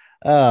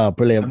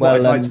 Brilliant. And what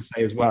I'd like to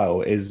say as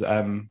well is,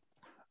 I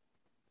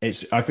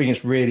think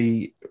it's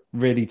really,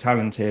 really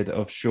talented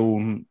of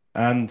Sean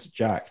and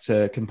Jack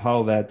to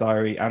compile their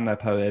diary and their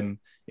poem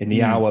in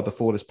the hour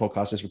before this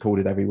podcast is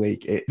recorded every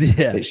week.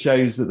 It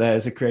shows that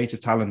there's a creative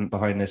talent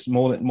behind this,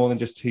 more than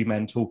just 2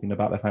 men talking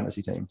about their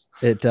fantasy teams.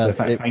 It does.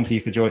 So thank you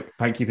for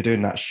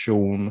doing that,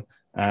 Sean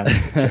and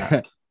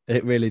Jack.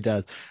 It really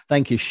does.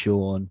 Thank you,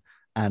 Sean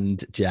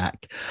and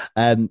Jack.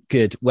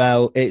 Good.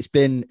 Well, it's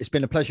been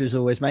a pleasure as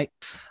always, mate.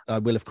 I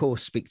will of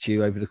course speak to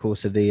you over the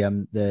course of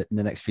the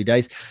next few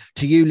days.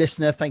 To you,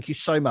 listener, thank you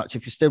so much.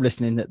 If you're still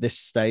listening at this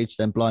stage,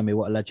 then blimey,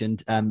 what a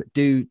legend.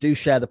 Do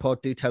share the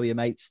pod, do tell your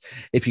mates.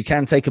 If you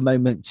can take a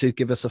moment to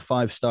give us a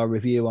 5-star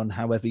review on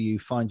however you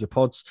find your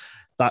pods,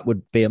 that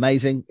would be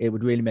amazing. It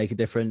would really make a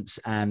difference.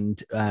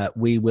 And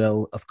we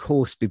will, of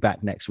course, be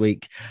back next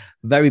week.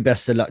 Very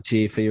best of luck to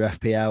you for your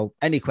FPL.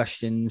 Any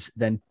questions,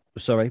 then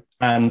sorry.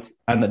 And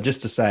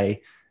just to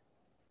say,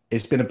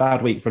 it's been a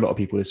bad week for a lot of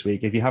people this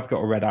week. If you have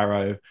got a red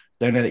arrow,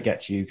 don't let it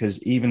get to you,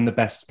 because even the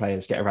best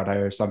players get a red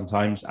arrow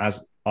sometimes,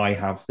 as I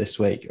have this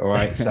week. All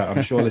right. So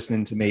I'm sure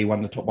listening to me,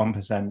 one of the top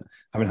 1%,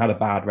 having had a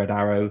bad red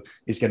arrow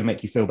is going to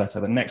make you feel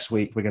better. But next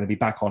week, we're going to be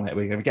back on it.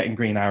 We're going to be getting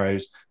green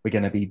arrows. We're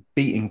going to be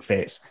beating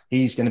Fitz.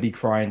 He's going to be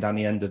crying down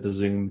the end of the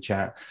Zoom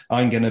chat.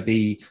 I'm going to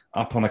be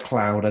up on a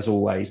cloud as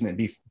always, and it'll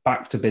be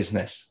back to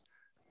business.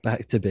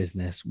 Back to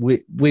business.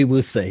 We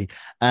will see.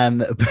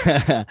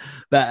 But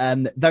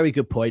very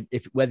good point.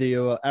 If whether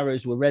your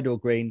arrows were red or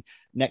green,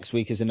 next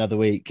week is another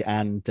week.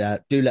 And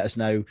do let us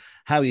know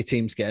how your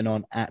team's getting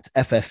on at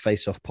FF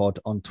Faceoff Pod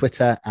on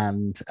Twitter,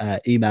 and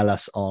email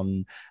us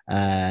on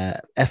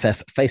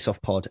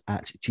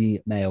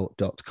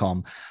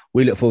fffaceoffpod@gmail.com.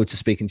 We look forward to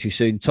speaking to you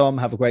soon. Tom,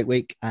 have a great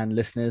week, and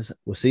listeners,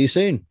 we'll see you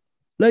soon.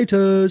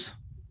 Laters.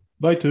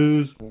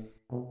 Laters.